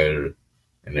 acceptance letter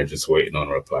and they're just waiting on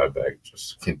a reply back,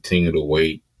 just continue to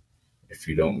wait. If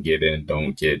you don't get in,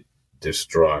 don't get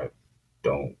distraught.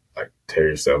 Don't like tear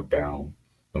yourself down.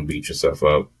 Don't beat yourself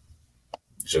up.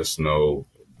 Just know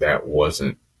that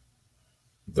wasn't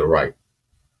the right.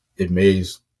 It may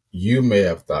you may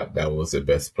have thought that was the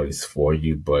best place for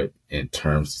you, but in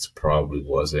terms it probably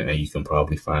wasn't, and you can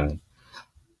probably find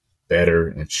better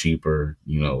and cheaper,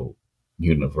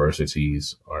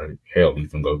 universities, or hell,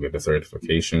 even go get a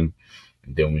certification.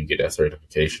 And then when you get that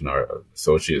certification or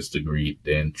associate's degree,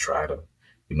 then try to,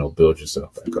 build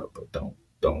yourself back up. But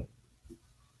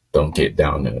don't get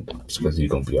down in the dumps because you're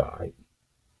gonna be all right.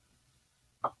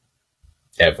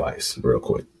 Advice, real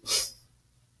quick.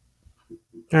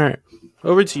 All right,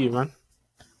 over to you, man.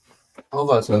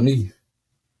 Over to me.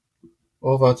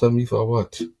 Over to me for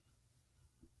what?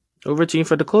 Over to you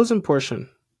for the closing portion.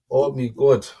 Oh me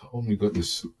God. Oh my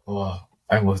goodness. Oh,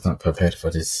 I was not prepared for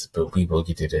this, but we will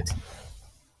get it.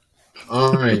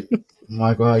 All right.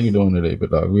 Michael, how you doing today,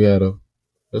 big dog?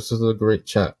 This is a great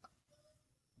chat.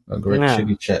 A great Yeah,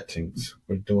 chitty chat things.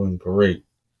 We're doing great.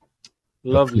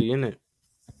 lovely, isn't it?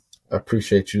 I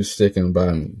appreciate you sticking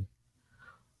by me.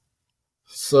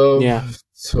 So Yeah.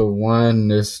 to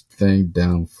wind this thing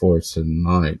down for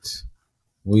tonight,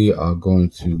 we are going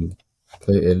to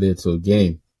play a little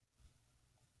game.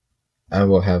 I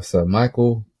will have Sir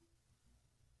Michael.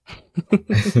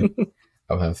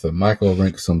 I'll have Sir Michael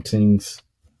rank some teams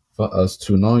for us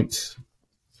tonight,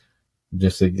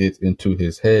 just to get into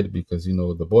his head because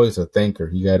the boy's a thinker.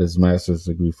 He got his master's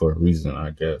degree for a reason,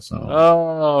 I guess.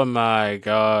 Oh my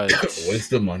god.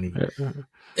 Waste of money.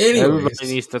 Everybody Anyways,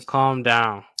 needs to calm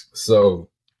down. so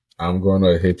I'm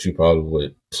gonna hit you probably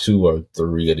with 2 or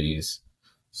 3 of these.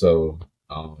 So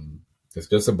it's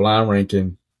just a blind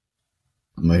ranking.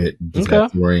 I'm gonna just Okay.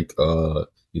 have to rank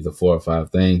either 4 or 5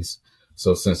 things.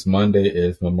 So since Monday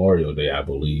is Memorial Day, I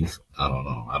believe. I don't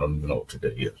know. I don't even know what today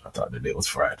is. I thought today was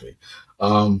Friday.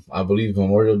 I believe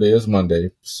Memorial Day is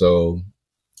Monday. So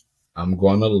I'm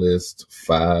gonna list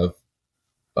 5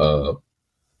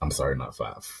 I'm sorry, not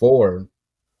 5, 4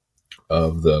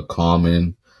 of the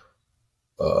common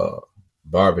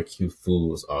barbecue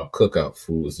foods or cookout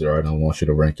foods there are, and I want you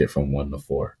to rank it from 1 to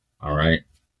 4. All right.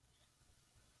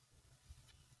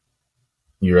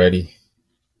 You ready?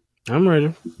 I'm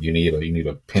ready. You need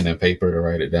a pen and paper to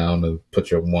write it down to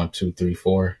put your 1, 2, 3,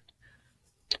 4.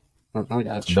 I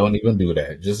got you. Don't even do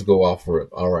that. Just go off for it.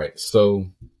 All right. So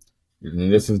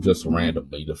this is just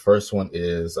randomly. The first one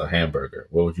is a hamburger.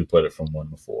 What would you put it from 1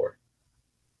 to 4?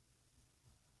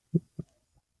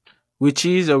 With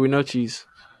cheese or with no cheese?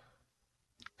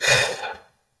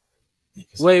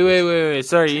 Wait.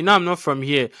 Sorry, I'm not from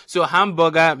here. So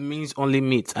hamburger means only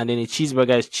meat, and then a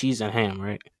cheeseburger is cheese and ham,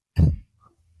 right?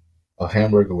 A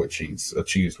hamburger with cheese. A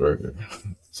cheeseburger.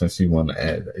 Since you want to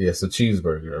add that. Yes, a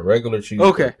cheeseburger. A regular cheeseburger.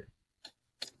 Okay.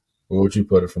 Where would you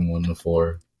put it from 1 to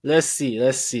 4? Let's see.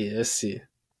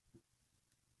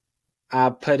 I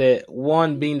put it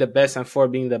 1 being the best and 4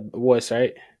 being the worst,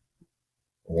 right?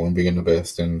 1 being the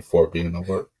best and 4 being the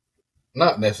worst.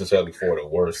 Not necessarily 4 the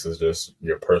worst. It's just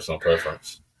your personal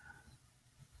preference.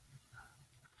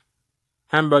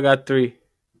 Hamburger 3.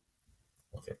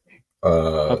 Okay.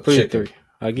 I'll put it Chicken. 3.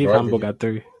 I'll give hamburger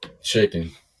 3.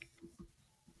 Chicken.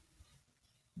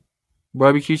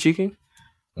 Barbecue chicken?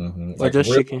 Mm-hmm. Or Like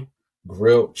just chicken?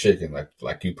 grilled chicken,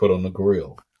 like you put on the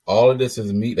grill. All of this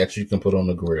is meat that you can put on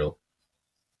the grill.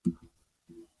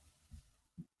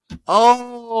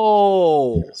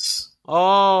 Oh. Yes.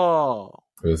 Oh.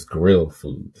 It's grill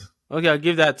food. Okay, I'll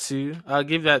give that 2. I'll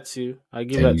give that 2.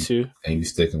 And you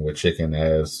sticking with chicken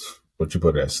as what you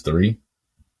put it as 3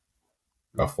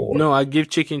 or 4? No, I give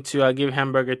chicken 2. I give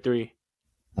hamburger 3.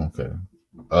 Okay.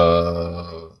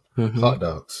 Mm-hmm. Hot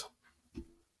dogs.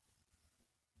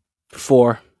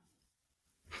 4.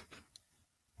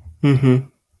 Mm-hmm.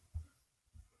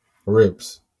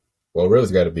 Ribs. Well,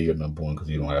 ribs got to be your number 1 because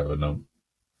you don't have a number.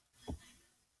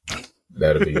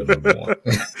 That'll be your number 1.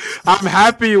 I'm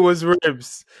happy it was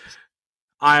ribs.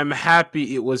 I'm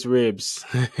happy it was ribs.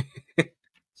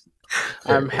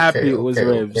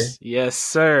 Yes,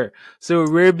 sir. So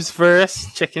ribs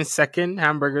first, chicken second,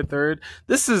 hamburger third.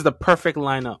 This is the perfect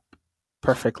lineup.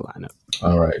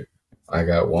 All right. I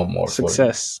got one more.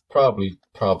 Success. Probably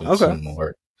okay. 2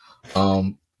 more.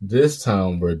 This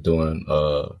time we're doing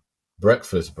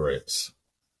breakfast breads.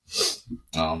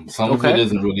 Some of it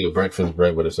isn't really a breakfast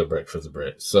bread, but it's a breakfast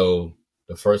bread. So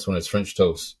the first one is French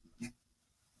toast.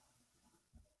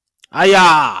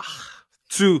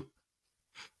 2.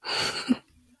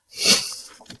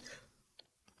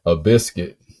 A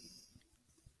biscuit.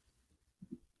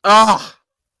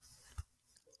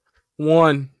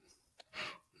 1.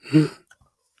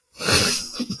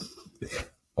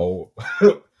 Oh,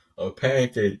 a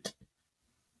pancake.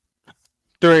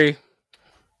 3.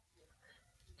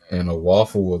 And a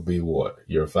waffle would be what?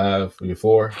 Your 5? Your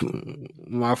 4?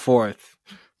 My 4th.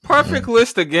 Perfect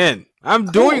list again. I'm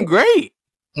doing great.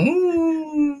 I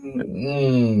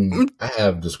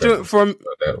have discrepancy for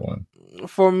that one.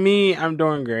 For me, I'm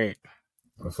doing great.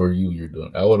 For you, you're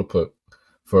doing. I would have put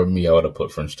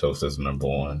French toast as number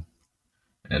 1,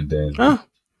 and then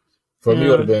for me it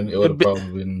would have been. It would have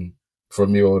probably been. For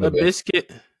me, it would have been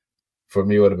biscuit. For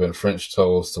me, it would have been French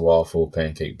toast, waffle,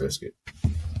 pancake, biscuit.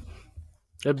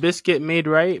 A biscuit made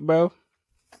right, bro.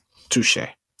 Touche.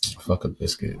 Fuck a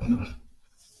biscuit.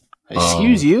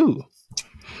 Excuse you.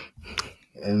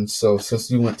 And so, since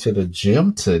you went to the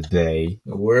gym today,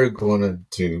 we're going to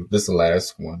do this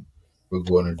last one. We're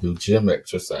going to do gym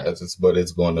exercises, but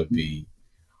it's going to be,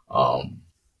 what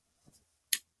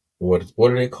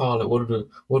do they call it? What do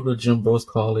the gym bros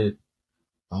call it?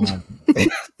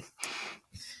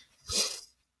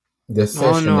 The session.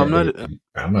 Oh no,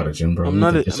 I'm not a gym bro. I'm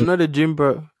not a gym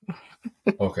bro.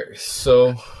 Okay,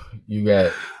 so you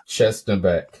got chest and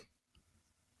back.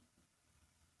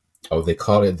 Oh, they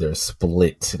call it their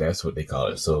split. That's what they call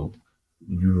it. So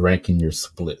you ranking your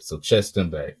split. So chest and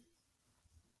back.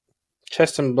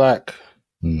 Chest and back.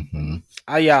 Mm-hmm.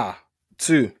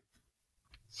 2.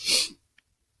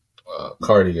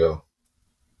 Cardio.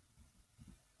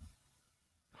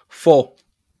 4.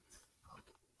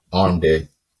 Arm day.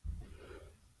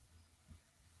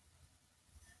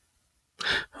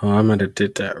 Oh, I might have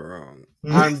did that wrong.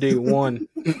 Arm day 1.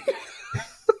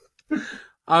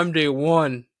 Arm day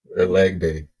 1. Or leg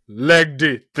day. Leg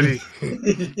day 3.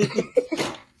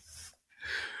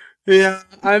 Yeah,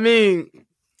 I mean,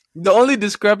 the only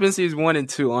discrepancy is 1 and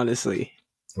 2, honestly.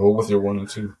 What was your 1 and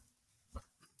 2?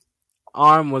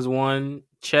 Arm was 1,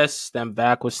 chest and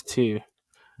back was 2.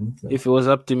 Okay. If it was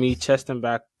up to me, chest and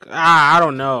back, I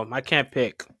don't know. I can't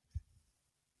pick.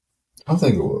 I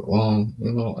think it would.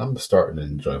 I'm starting to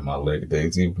enjoy my leg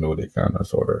days, even though they kind of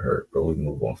sort of hurt. But we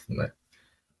move on from that.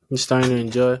 You're starting to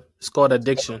enjoy. It's called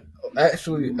addiction.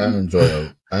 Actually, I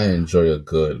enjoy a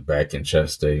good back and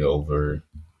chest day over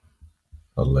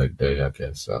a leg day. I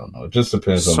guess I don't know. It just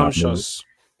depends on my mood.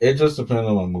 It just depends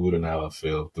on my mood and how I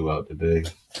feel throughout the day.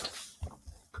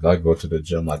 Cause I go to the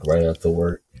gym like right after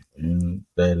work, and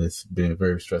that has been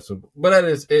very stressful. But that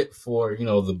is it for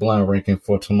the blind ranking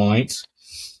for tonight.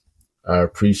 I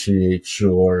appreciate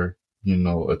your,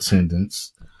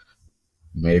 attendance.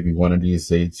 Maybe one of these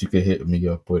days you could hit me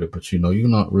up with it, but you're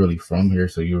not really from here,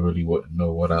 so you really wouldn't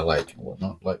know what I like and what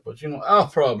not like. But I'll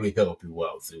probably help you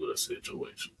out through the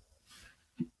situation.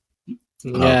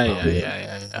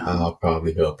 Yeah. I'll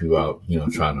probably help you out,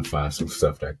 trying to find some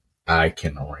stuff that I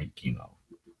can rank,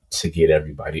 to get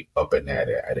everybody up and at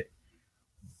it.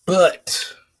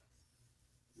 But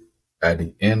at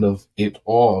the end of it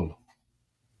all,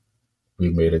 we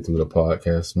made it through the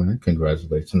podcast, man.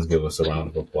 Congratulations. Give us a round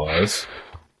of applause.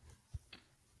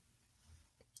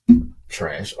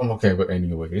 Trash. I'm okay, but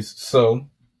anyways, so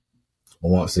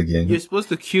once again, You're supposed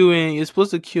to cue in. You're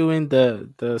supposed to cue in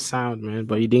the sound, man,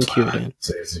 but you didn't cue it in.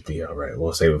 It'll be all right.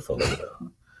 We'll save it for later.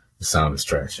 The sound is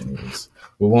trash, anyways.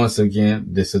 But once again,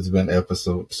 this has been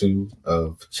episode 2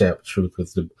 of Chat Truth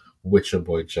with your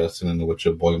boy Justin and with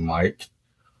your boy Mike.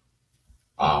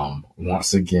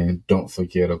 Once again, don't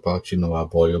forget about our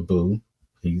boy Abu.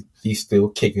 He's still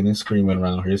kicking and screaming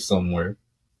around here somewhere.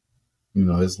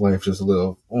 His life is a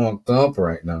little on up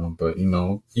right now, but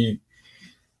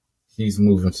he's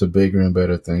moving to bigger and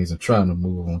better things and trying to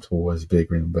move on towards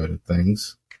bigger and better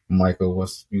things. Michael,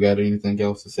 you got anything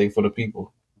else to say for the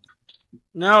people?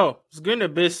 No, it's been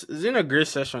a great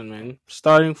session, man.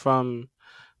 Starting from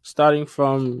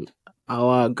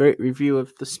our great review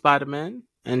of the Spider-Man,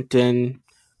 and then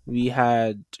we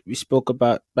spoke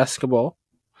about basketball,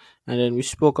 and then we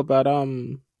spoke about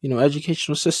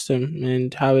educational system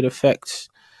and how it affects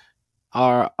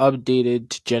our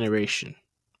updated generation.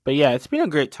 But yeah, it's been a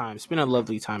great time. It's been a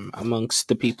lovely time amongst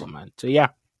the people, man. So yeah.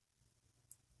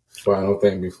 Final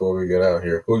thing before we get out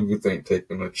here, who do you think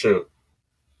taking the chip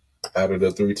out of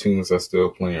the 3 teams that's still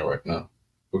playing right now?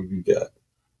 Who you got?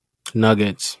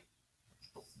 Nuggets.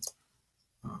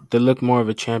 They look more of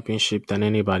a championship than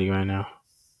anybody right now.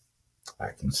 I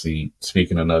can see.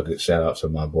 Speaking of Nuggets, shout out to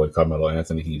my boy Carmelo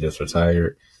Anthony. He just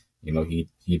retired.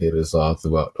 He did his all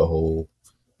throughout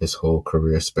his whole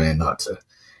career span. Not to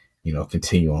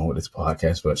continue on with this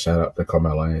podcast, but shout out to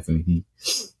Carmelo Anthony.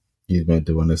 He's been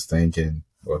doing this thing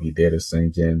he did his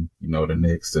thing in the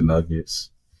Knicks, the Nuggets,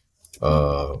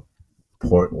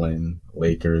 Portland,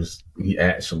 Lakers.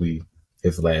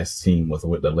 His last team was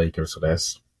with the Lakers, so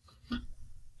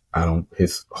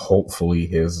hopefully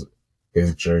his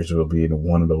jersey will be in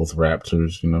one of those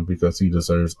Raptors, because he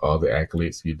deserves all the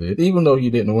accolades he did. Even though he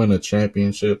didn't win a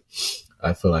championship,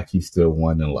 I feel like he still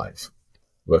won in life.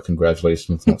 But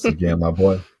congratulations once again, my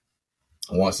boy.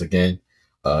 Once again,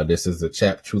 this is the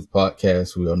Chat Truth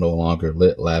Podcast. We are no longer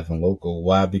lit, live, and local.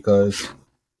 Why? Because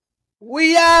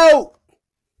we out!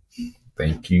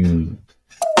 Thank you.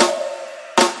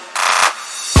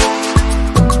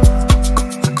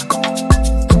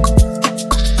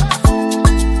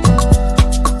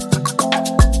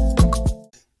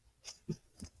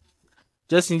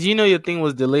 Justin, do you know your thing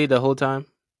was delayed the whole time?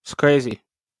 It's crazy.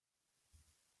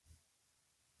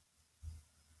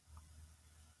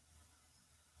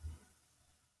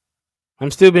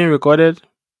 I'm still being recorded.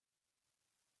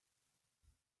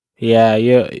 Yeah,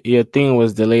 your thing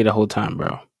was delayed the whole time,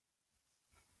 bro.